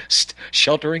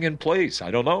sheltering in place.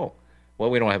 I don't know. Well,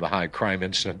 we don't have a high crime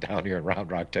incident down here in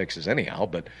Round Rock, Texas anyhow,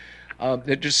 but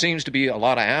it just seems to be a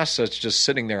lot of assets just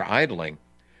sitting there idling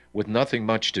with nothing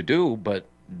much to do, but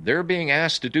they're being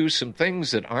asked to do some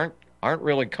things that aren't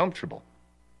really comfortable.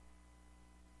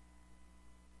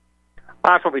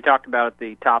 That's what we talked about at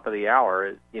the top of the hour.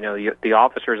 Is, the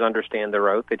officers understand their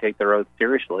oath; they take their oath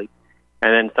seriously,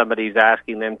 and then somebody's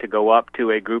asking them to go up to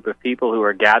a group of people who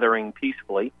are gathering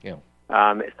peacefully. Yeah.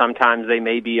 Sometimes they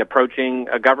may be approaching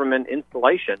a government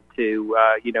installation to,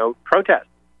 protest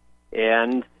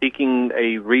and seeking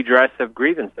a redress of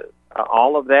grievances.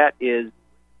 All of that is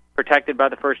protected by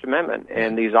the First Amendment,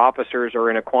 and these officers are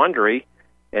in a quandary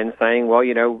and saying, well,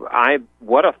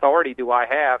 what authority do I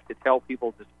have to tell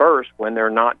people to disperse when they're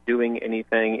not doing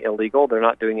anything illegal, they're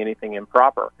not doing anything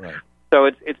improper? Right. So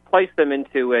it's placed them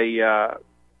into a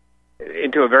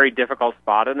very difficult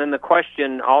spot. And then the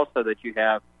question also that you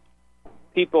have,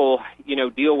 people,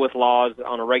 deal with laws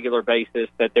on a regular basis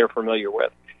that they're familiar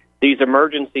with. These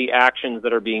emergency actions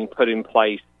that are being put in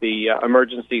place, the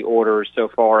emergency orders so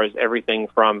far as everything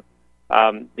from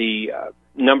the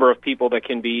number of people that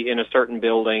can be in a certain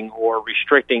building or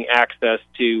restricting access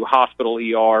to hospital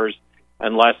ERs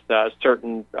unless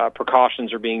certain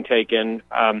precautions are being taken,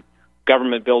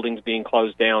 government buildings being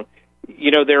closed down.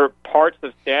 There are parts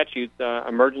of statutes,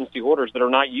 emergency orders, that are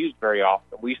not used very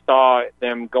often. We saw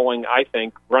them going, I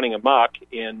think, running amok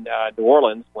in New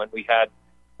Orleans when we had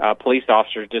police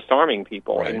officers disarming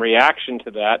people. Right. In reaction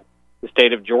to that, the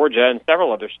state of Georgia and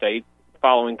several other states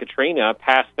following Katrina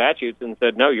passed statutes and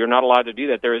said, no, you're not allowed to do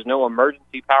that. There is no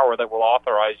emergency power that will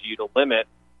authorize you to limit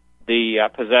the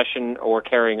possession or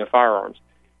carrying of firearms.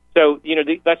 So,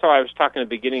 that's why I was talking at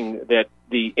the beginning that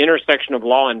the intersection of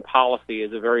law and policy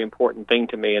is a very important thing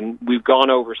to me. And we've gone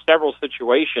over several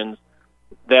situations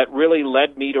that really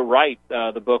led me to write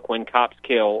the book When Cops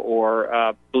Kill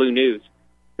or Blue News.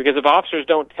 Because if officers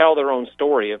don't tell their own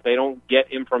story, if they don't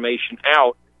get information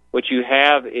out, what you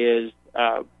have is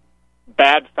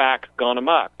bad facts gone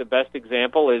amok. The best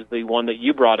example is the one that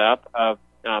you brought up of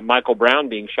Michael Brown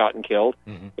being shot and killed.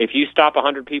 Mm-hmm. If you stop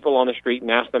 100 people on the street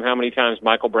and ask them how many times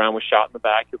Michael Brown was shot in the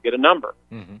back, you'll get a number.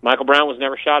 Mm-hmm. Michael Brown was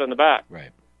never shot in the back. Right.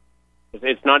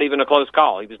 It's not even a close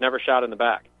call. He was never shot in the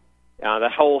back. The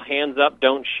whole hands up,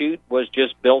 don't shoot was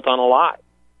just built on a lie.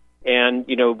 And,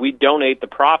 we donate the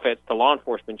profits to law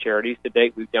enforcement charities. To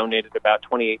date, we've donated about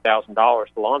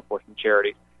 $28,000 to law enforcement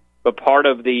charities. But part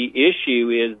of the issue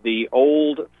is the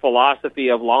old philosophy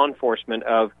of law enforcement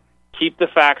of keep the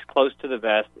facts close to the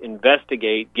vest,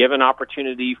 investigate, give an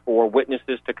opportunity for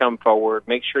witnesses to come forward,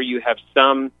 make sure you have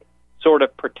some sort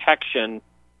of protection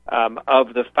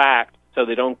of the facts so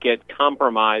they don't get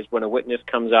compromised when a witness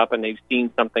comes up and they've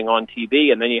seen something on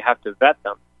TV, and then you have to vet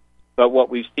them. But what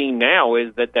we've seen now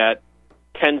is that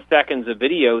 10 seconds of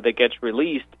video that gets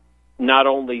released not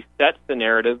only sets the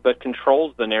narrative, but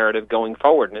controls the narrative going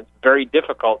forward, and it's very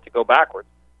difficult to go backwards.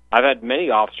 I've had many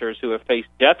officers who have faced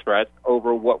death threats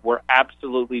over what were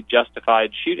absolutely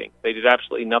justified shootings. They did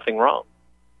absolutely nothing wrong.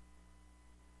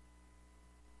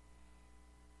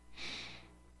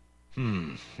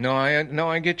 No,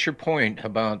 I get your point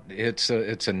about it's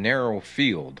a narrow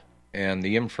field, and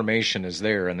the information is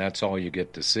there, and that's all you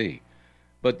get to see.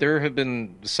 But there have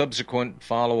been subsequent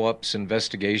follow-ups,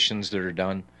 investigations that are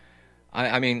done.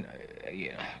 I mean,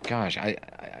 gosh,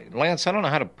 Lance, I don't know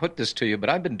how to put this to you, but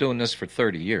I've been doing this for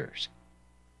 30 years.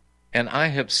 And I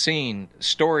have seen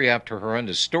story after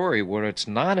horrendous story where it's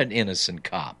not an innocent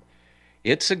cop.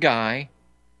 It's a guy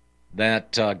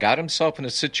that got himself in a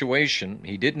situation.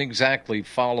 He didn't exactly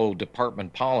follow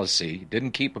department policy,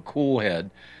 didn't keep a cool head,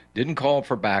 didn't call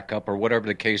for backup or whatever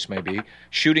the case may be,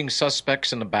 shooting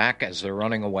suspects in the back as they're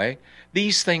running away.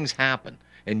 These things happen.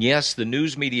 And yes, the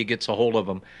news media gets a hold of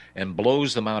them and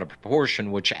blows them out of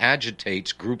proportion, which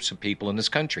agitates groups of people in this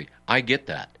country. I get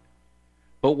that.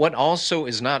 But what also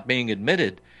is not being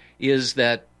admitted is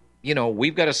that,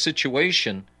 we've got a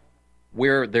situation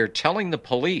where they're telling the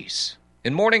police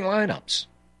in morning lineups,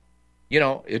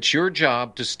 it's your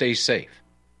job to stay safe.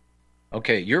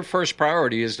 Okay, your first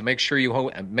priority is to make sure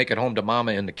you make it home to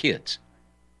mama and the kids.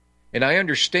 And I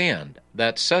understand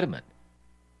that sentiment.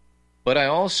 But I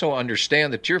also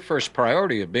understand that your first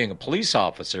priority of being a police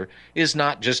officer is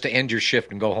not just to end your shift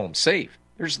and go home safe.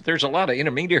 There's a lot of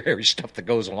intermediary stuff that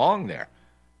goes along there.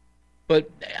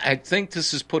 But I think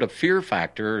this has put a fear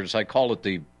factor, as I call it,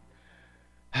 the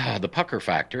pucker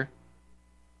factor,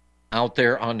 out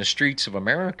there on the streets of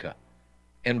America.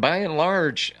 And by and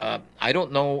large, I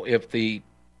don't know if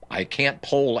I can't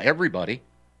poll everybody,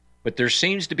 but there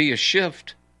seems to be a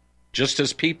shift, just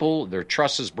as people, their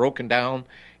trust is broken down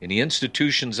in the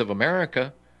institutions of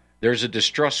America, there's a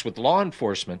distrust with law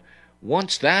enforcement.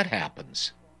 Once that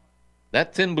happens,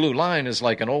 that thin blue line is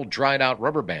like an old dried-out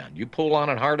rubber band. You pull on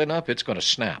it hard enough, it's going to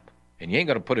snap, and you ain't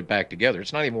going to put it back together.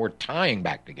 It's not even worth tying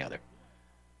back together.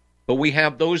 But we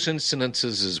have those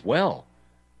incidences as well.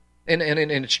 And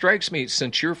it strikes me,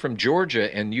 since you're from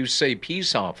Georgia and you say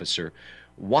peace officer,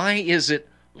 why is it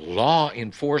law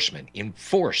enforcement?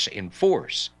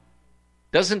 Enforce.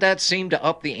 Doesn't that seem to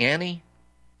up the ante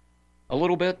a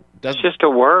little bit? It's just a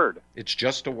word. It's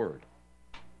just a word.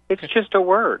 It's just a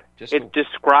word. It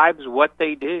describes what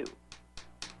they do.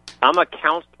 I'm a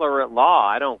counselor at law.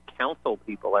 I don't counsel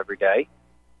people every day.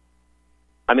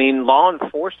 I mean, law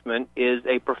enforcement is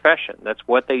a profession. That's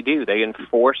what they do. They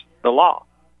enforce the law.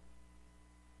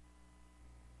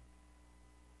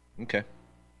 Okay.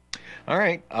 All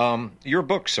right. Your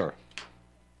book, sir.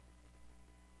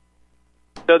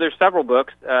 So there's several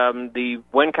books. The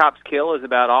When Cops Kill is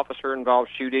about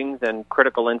officer-involved shootings and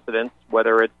critical incidents,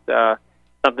 whether it's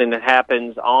something that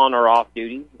happens on or off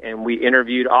duty. And we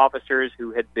interviewed officers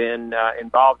who had been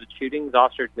involved in shootings,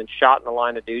 officers who had been shot in the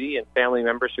line of duty, and family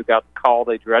members who got the call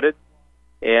they dreaded.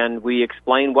 And we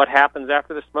explained what happens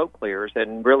after the smoke clears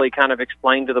and really kind of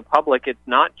explained to the public it's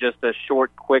not just a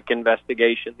short, quick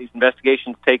investigation. These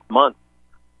investigations take months.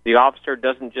 The officer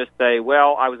doesn't just say,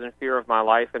 well, I was in fear of my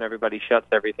life, and everybody shuts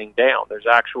everything down. There's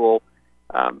actual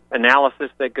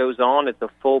analysis that goes on. It's a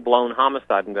full-blown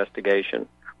homicide investigation.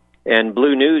 And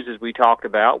Blue News, as we talked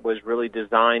about, was really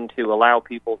designed to allow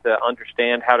people to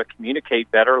understand how to communicate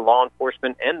better, law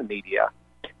enforcement and the media.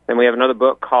 Then we have another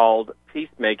book called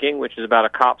Peacemaking, which is about a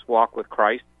cop's walk with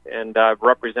Christ. And I've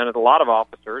represented a lot of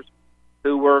officers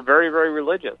who were very, very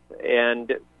religious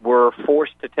and were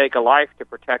forced to take a life to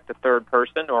protect a third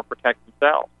person or protect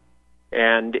themselves.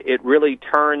 And it really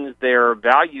turns their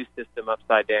value system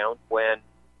upside down when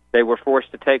they were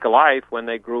forced to take a life when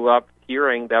they grew up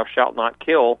hearing, thou shalt not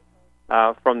kill,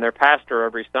 from their pastor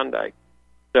every Sunday.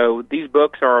 So these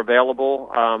books are available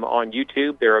on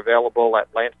YouTube. They're available at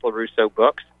Lance LaRusso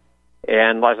Books.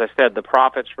 And as I said, the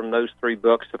profits from those 3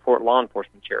 books support law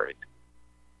enforcement charities.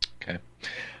 Okay.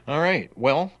 All right.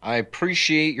 Well, I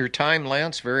appreciate your time,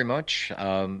 Lance, very much.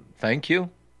 Thank you.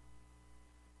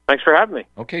 Thanks for having me.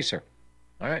 Okay, sir.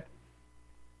 All right.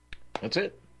 That's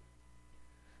it.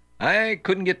 I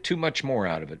couldn't get too much more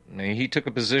out of it. He took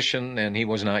a position, and he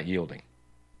was not yielding.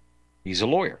 He's a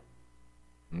lawyer.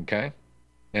 Okay?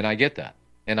 And I get that.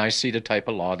 And I see the type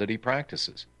of law that he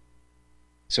practices.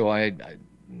 So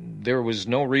there was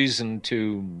no reason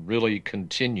to really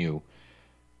continue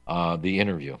the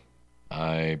interview.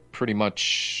 I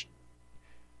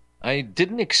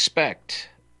didn't expect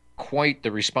quite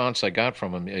the response I got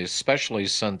from him, especially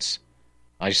since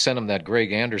I sent him that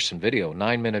Greg Anderson video,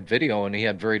 9-minute video, and he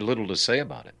had very little to say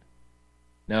about it.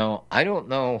 Now, I don't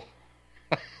know.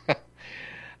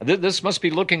 This must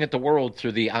be looking at the world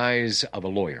through the eyes of a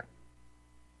lawyer.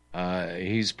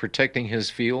 He's protecting his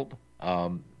field.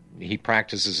 He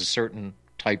practices a certain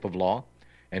type of law,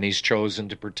 and he's chosen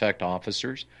to protect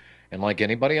officers. And like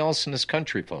anybody else in this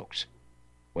country, folks,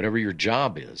 whatever your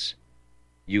job is,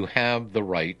 you have the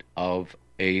right of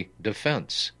a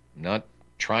defense. Not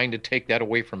trying to take that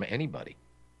away from anybody.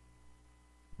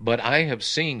 But I have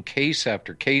seen case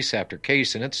after case after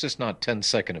case, and it's just not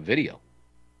 10-second of video.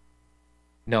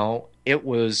 No, it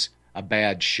was a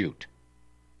bad shoot.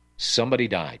 Somebody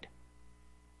died.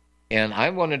 And I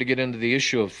wanted to get into the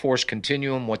issue of force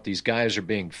continuum, what these guys are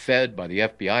being fed by the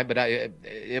FBI, but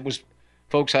it was,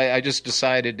 folks, I just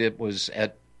decided it was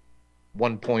at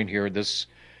one point here, this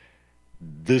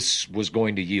was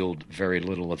going to yield very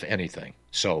little, if anything.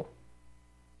 So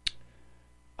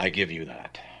I give you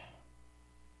that.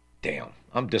 Damn,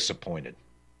 I'm disappointed.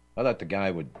 I thought the guy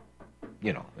would,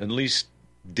 at least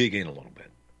dig in a little bit.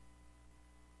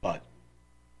 But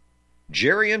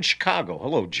Jerry in Chicago.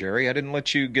 Hello, Jerry. I didn't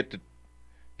let you get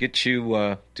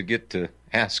to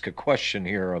ask a question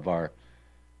here of our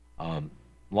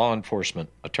law enforcement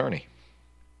attorney.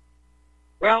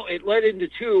 Well, it led into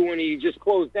 2 when he just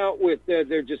closed out with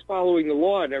they're just following the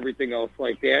law and everything else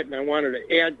like that. And I wanted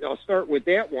to add, I'll start with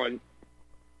that one.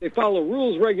 They follow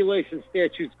rules, regulations,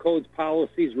 statutes, codes,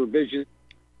 policies, revisions.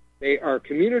 They are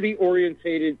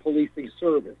community-orientated policing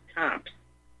service, cops.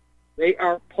 They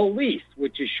are police,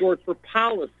 which is short for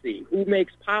policy. Who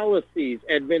makes policies?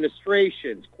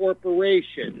 Administrations,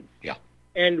 corporations. Yeah.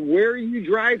 And where you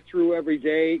drive through every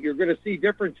day, you're going to see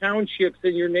different townships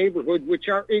in your neighborhood which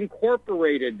are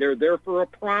incorporated. They're there for a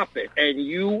profit, and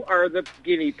you are the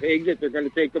guinea pig that they're going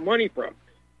to take the money from.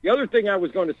 The other thing I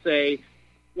was going to say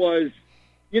was,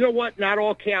 you know what? Not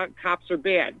all cops are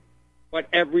bad, but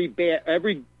every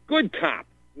good cop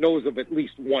knows of at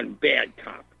least one bad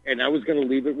cop. And I was going to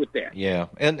leave it with that. Yeah,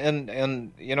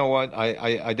 and you know what?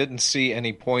 I didn't see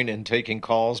any point in taking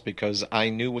calls because I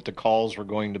knew what the calls were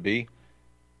going to be.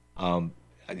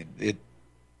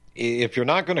 If you're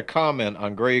not going to comment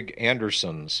on Greg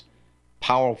Anderson's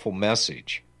powerful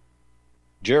message,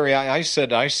 Jerry, I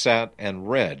said I sat and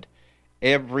read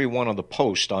every one of the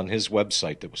posts on his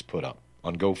website that was put up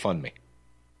on GoFundMe.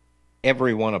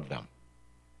 Every one of them.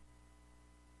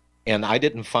 And I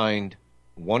didn't find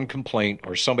one complaint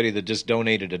or somebody that just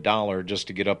donated $1 just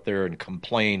to get up there and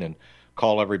complain and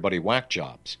call everybody whack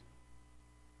jobs.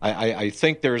 I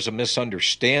think there's a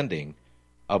misunderstanding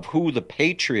of who the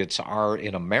patriots are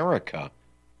in America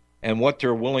and what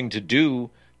they're willing to do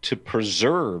to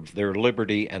preserve their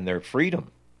liberty and their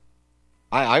freedom.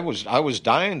 I was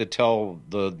dying to tell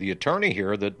the attorney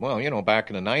here that, well, back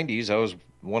in the 90s, I was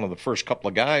one of the first couple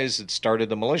of guys that started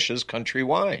the militias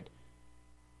countrywide.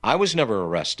 I was never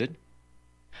arrested.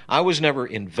 I was never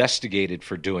investigated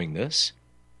for doing this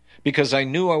because I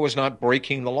knew I was not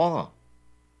breaking the law.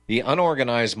 The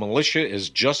unorganized militia is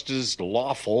just as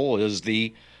lawful as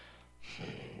the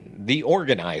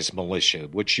organized militia,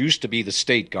 which used to be the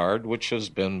state guard, which has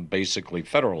been basically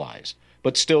federalized,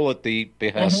 but still at the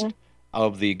behest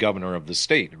of the governor of the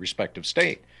state, the respective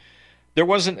state. There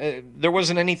wasn't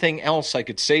anything else I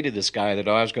could say to this guy that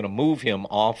I was going to move him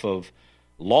off of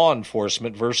law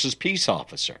enforcement versus peace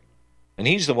officer. And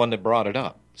he's the one that brought it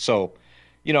up. So,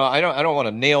 I don't want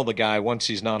to nail the guy once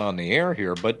he's not on the air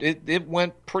here, but it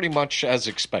went pretty much as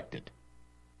expected.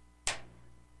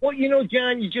 Well,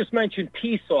 John, you just mentioned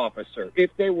peace officer. If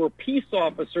they were peace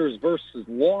officers versus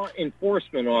law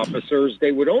enforcement officers,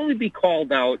 they would only be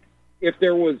called out if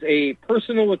there was a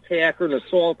personal attack or an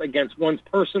assault against one's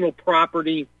personal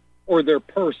property or their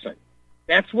person.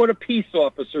 That's what a peace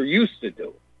officer used to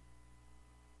do.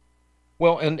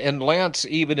 Well, and Lance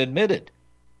even admitted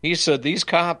He said these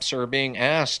cops are being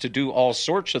asked to do all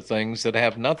sorts of things that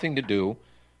have nothing to do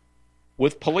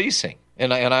with policing.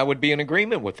 And I would be in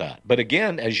agreement with that. But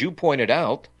again, as you pointed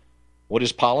out, what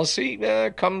is policy?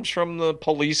 Comes from the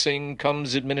policing,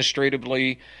 comes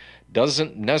administratively,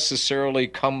 doesn't necessarily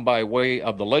come by way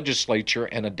of the legislature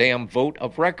and a damn vote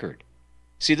of record.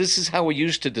 See, this is how we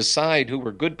used to decide who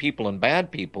were good people and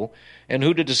bad people and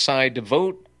who to decide to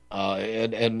vote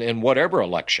in whatever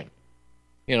election.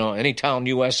 You know, any town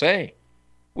USA.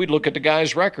 We'd look at the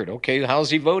guy's record. Okay,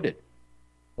 how's he voted?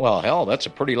 Well, hell, that's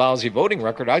a pretty lousy voting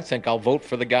record. I think I'll vote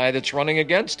for the guy that's running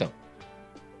against him.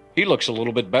 He looks a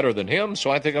little bit better than him,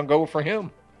 so I think I'll go for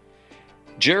him.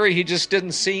 Jerry, he just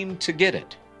didn't seem to get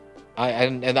it.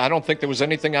 And I don't think there was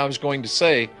anything I was going to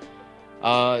say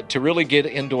to really get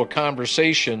into a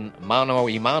conversation mano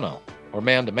a mano, or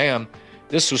man-to-man.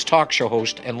 This was talk show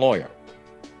host and lawyer.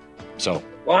 So...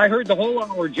 Well, I heard the whole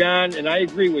hour, John, and I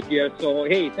agree with you. So,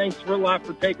 hey, thanks a lot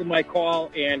for taking my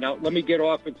call, and let me get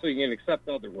off it so you can accept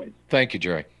other ones. Thank you,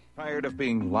 Jerry. Tired of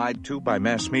being lied to by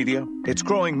mass media? It's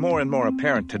growing more and more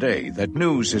apparent today that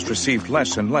news is received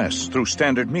less and less through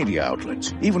standard media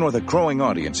outlets. Even with a growing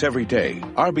audience every day,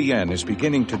 RBN is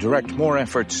beginning to direct more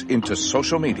efforts into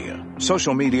social media.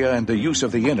 Social media and the use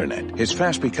of the internet is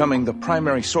fast becoming the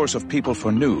primary source of people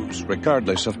for news,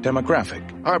 regardless of demographic.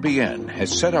 RBN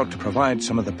has set out to provide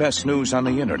some of the best news on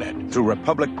the internet through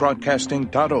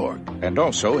republicbroadcasting.org, and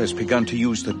also has begun to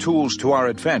use the tools to our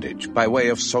advantage by way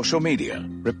of social media.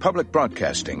 Republic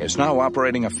Broadcasting is now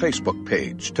operating a Facebook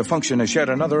page to function as yet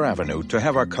another avenue to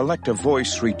have our collective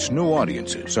voice reach new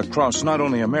audiences across not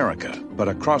only America, but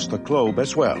across the globe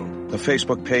as well. The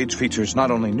Facebook page features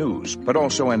not only news, but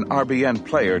also an RBN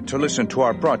player to listen to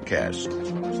our broadcasts.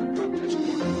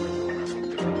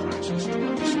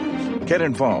 Get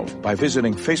involved by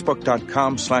visiting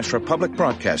facebook.com/Republic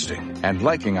Broadcasting and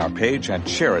liking our page and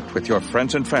share it with your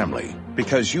friends and family,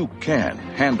 because you can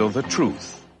handle the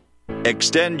truth.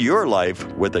 Extend your life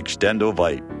with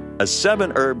Extendovite, a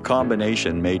 7-herb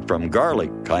combination made from garlic,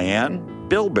 cayenne,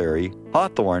 bilberry,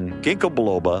 hawthorn, ginkgo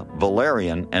biloba,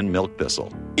 valerian, and milk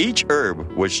thistle. Each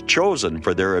herb was chosen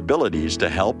for their abilities to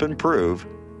help improve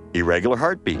irregular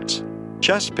heartbeats,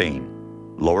 chest pain,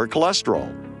 lower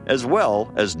cholesterol, as well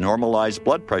as normalize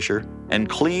blood pressure and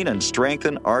clean and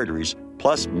strengthen arteries,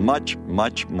 plus much,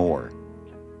 much more.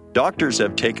 Doctors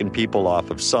have taken people off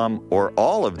of some or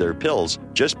all of their pills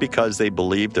just because they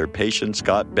believe their patients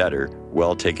got better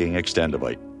while taking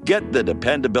Extendovite. Get the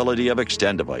dependability of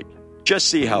Extendovite. Just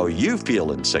see how you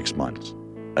feel in 6 months.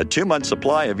 A 2-month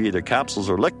supply of either capsules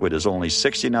or liquid is only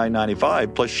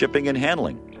 $69.95 plus shipping and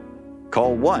handling.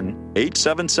 Call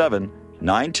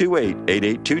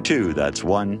 1-877-928-8822. That's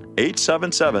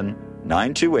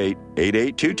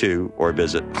 1-877-928-8822 or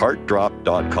visit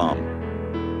heartdrop.com.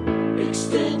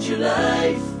 Extend your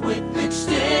life with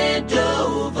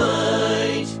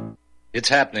Extendovite. It's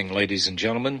happening, ladies and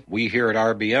gentlemen. We here at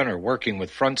RBN are working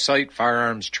with Front Sight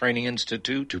Firearms Training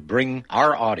Institute to bring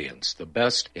our audience the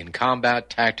best in combat,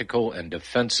 tactical, and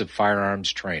defensive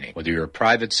firearms training. Whether you're a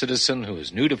private citizen who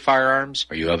is new to firearms,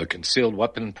 or you have a concealed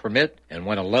weapon permit and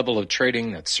want a level of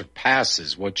training that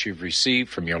surpasses what you've received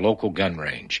from your local gun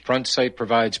range, Front Sight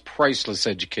provides priceless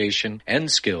education and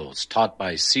skills taught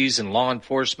by seasoned law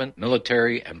enforcement,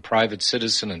 military, and private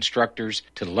citizen instructors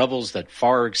to levels that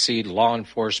far exceed law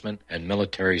enforcement and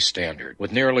military standard.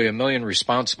 With nearly 1 million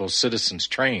responsible citizens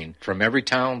trained from every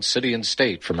town, city, and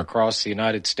state from across the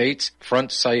United States,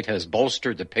 Front Sight has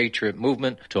bolstered the Patriot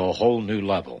movement to a whole new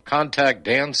level. Contact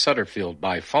Dan Sutterfield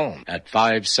by phone at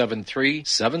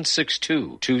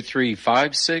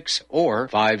 573-762-2356 or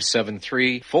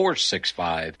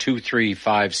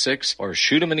 573-465-2356, or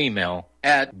shoot him an email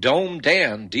at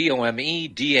domedan,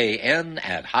 DOMEDAN,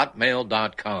 at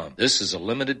hotmail.com. This is a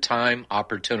limited time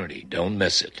opportunity. Don't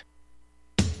miss it.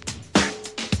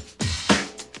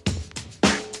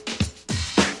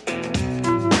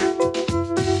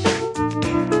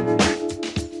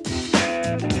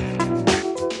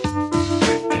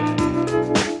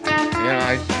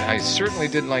 I certainly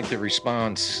didn't like the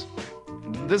response.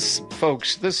 This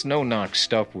no-knock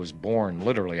stuff was born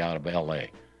literally out of L.A.,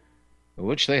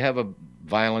 which they have a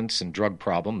violence and drug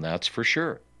problem, that's for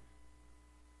sure.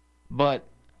 But,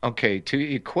 okay,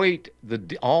 to equate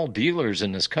all dealers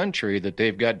in this country that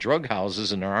they've got drug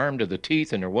houses and they're armed to the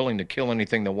teeth and they're willing to kill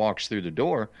anything that walks through the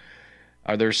door,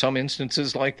 are there some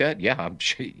instances like that? Yeah,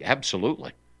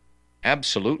 absolutely.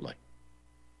 Absolutely.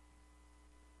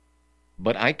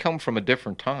 But I come from a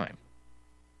different time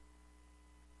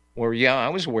where, yeah, I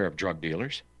was aware of drug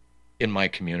dealers in my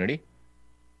community,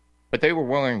 but they were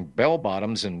wearing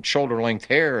bell-bottoms and shoulder-length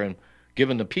hair and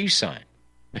giving the peace sign.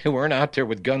 They weren't out there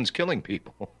with guns killing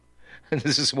people. And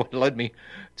this is what led me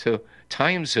to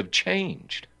times have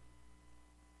changed.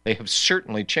 They have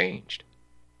certainly changed.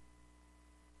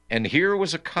 And here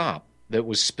was a cop that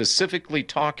was specifically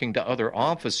talking to other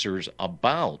officers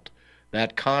about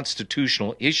that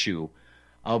constitutional issue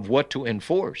of what to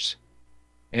enforce.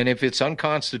 And if it's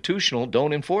unconstitutional,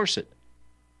 don't enforce it.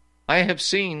 I have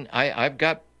seen, I've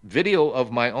got video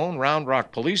of my own Round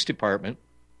Rock Police Department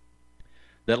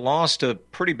that lost a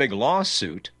pretty big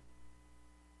lawsuit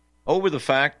over the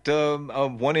fact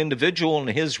of one individual and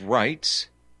his rights.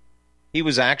 He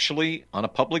was actually on a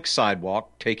public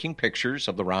sidewalk taking pictures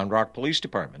of the Round Rock Police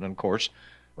Department. And, of course,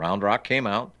 Round Rock came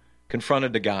out,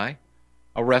 confronted the guy,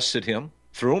 arrested him,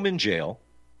 threw him in jail.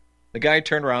 The guy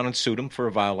turned around and sued him for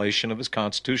a violation of his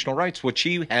constitutional rights, which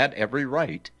he had every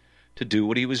right to do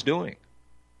what he was doing.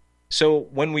 So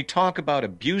when we talk about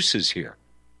abuses here,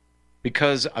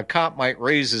 because a cop might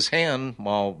raise his hand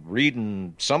while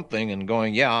reading something and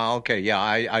going, yeah, okay, yeah,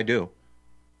 I do.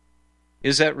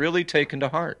 Is that really taken to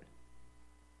heart?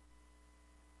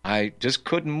 I just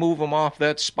couldn't move him off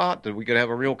that spot that we could have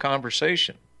a real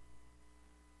conversation.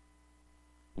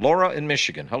 Laura in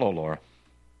Michigan. Hello, Laura.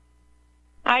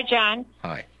 Hi, John.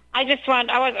 Hi. I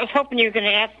was hoping you were going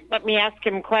to let me ask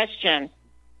him a question.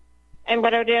 And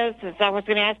what it is I was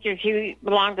going to ask you if you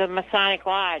belong to the Masonic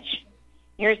Lodge.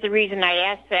 Here's the reason I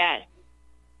asked that.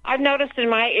 I've noticed in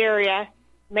my area,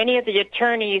 many of the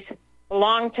attorneys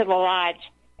belong to the lodge,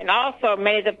 and also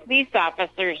many of the police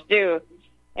officers do.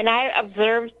 And I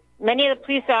observed many of the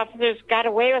police officers got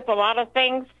away with a lot of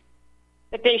things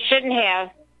that they shouldn't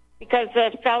have because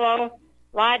the fellow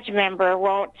lodge member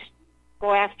won't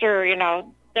go after,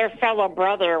 their fellow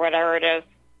brother or whatever it is.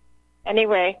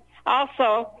 Anyway,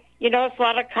 also, it's a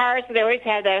lot of cars, they always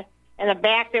have in the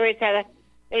back, they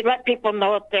let people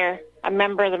know if they're a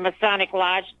member of the Masonic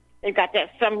Lodge. They've got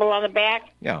that symbol on the back.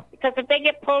 Yeah. Because if they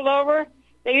get pulled over,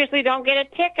 they usually don't get a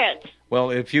ticket.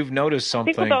 Well, if you've noticed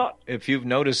something,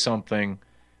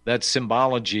 that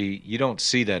symbology, you don't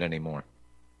see that anymore.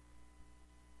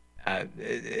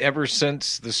 Ever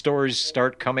since the stories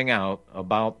start coming out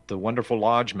about the wonderful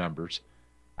lodge members,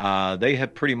 they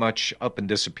have pretty much up and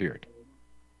disappeared.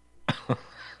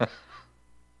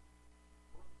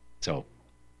 So,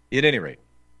 at any rate.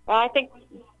 Well, I think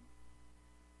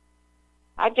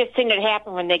I've just seen it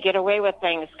happen when they get away with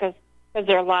things because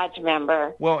they're a lodge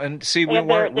member. Well, and see, we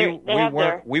weren't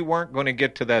going to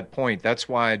get to that point. That's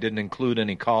why I didn't include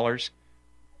any callers,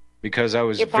 because I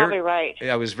was You're probably right.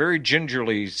 I was very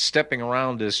gingerly stepping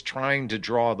around this, trying to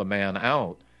draw the man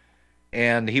out,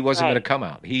 and he wasn't going to come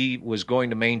out. He was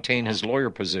going to maintain his lawyer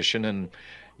position, and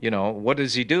what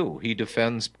does he do? He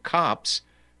defends cops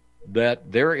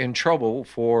that they're in trouble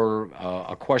for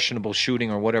a questionable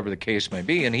shooting or whatever the case may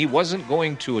be, and he wasn't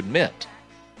going to admit.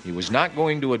 He was not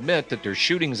going to admit that there's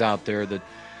shootings out there that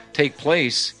take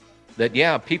place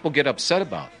that, people get upset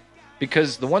about.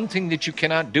 Because the one thing that you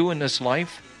cannot do in this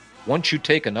life, once you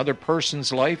take another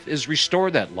person's life, is restore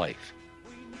that life.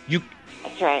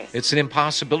 That's right. It's an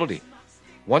impossibility.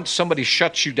 Once somebody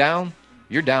shuts you down,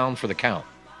 you're down for the count.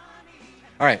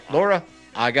 All right, Laura,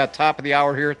 I got top of the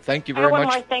hour here. Thank you very much.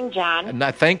 One more thing, John. And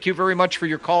thank you very much for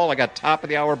your call. I got top of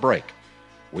the hour break.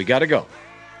 We got to go.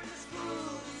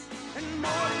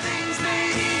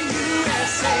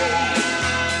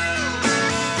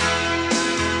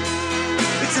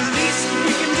 It's the least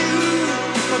we can do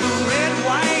for the red,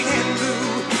 white, and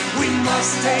blue. We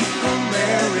must take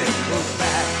America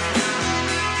back.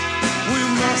 We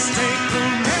must take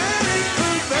America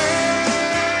back.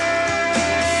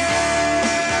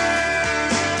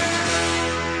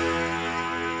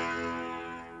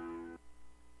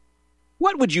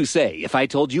 What would you say if I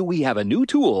told you we have a new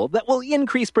tool that will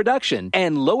increase production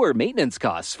and lower maintenance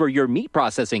costs for your meat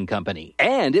processing company?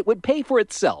 And it would pay for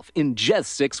itself in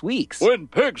just 6 weeks. When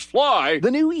pigs fly!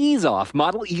 The new Ease Off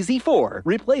Model Easy 4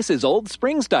 replaces old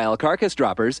spring-style carcass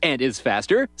droppers and is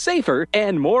faster, safer,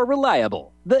 and more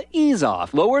reliable. The Ease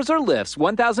Off lowers or lifts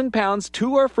 1,000 pounds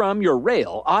to or from your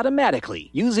rail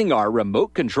automatically using our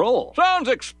remote control. Sounds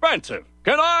expensive.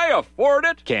 Can I afford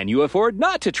it? Can you afford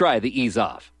not to try the Ease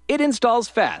Off? It installs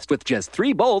fast with just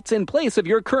 3 bolts in place of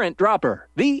your current dropper.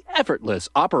 The effortless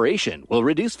operation will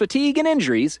reduce fatigue and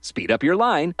injuries, speed up your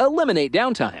line, eliminate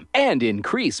downtime, and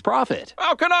increase profit.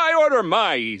 How can I order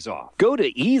my Ease Off? Go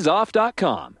to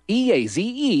easeoff.com,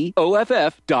 EAZEOFF.com,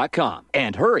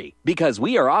 and hurry, because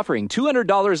we are offering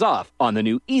 $200 off on the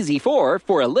new Easy 4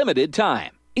 for a limited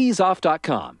time.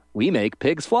 Easeoff.com. We make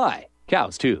pigs fly.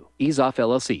 Cows, too. Ease Off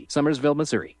LLC, Summersville,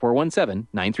 Missouri,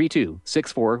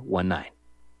 417-932-6419.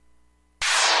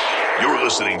 You're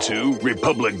listening to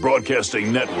Republic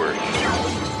Broadcasting Network.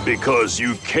 Because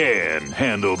you can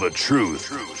handle the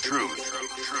truth.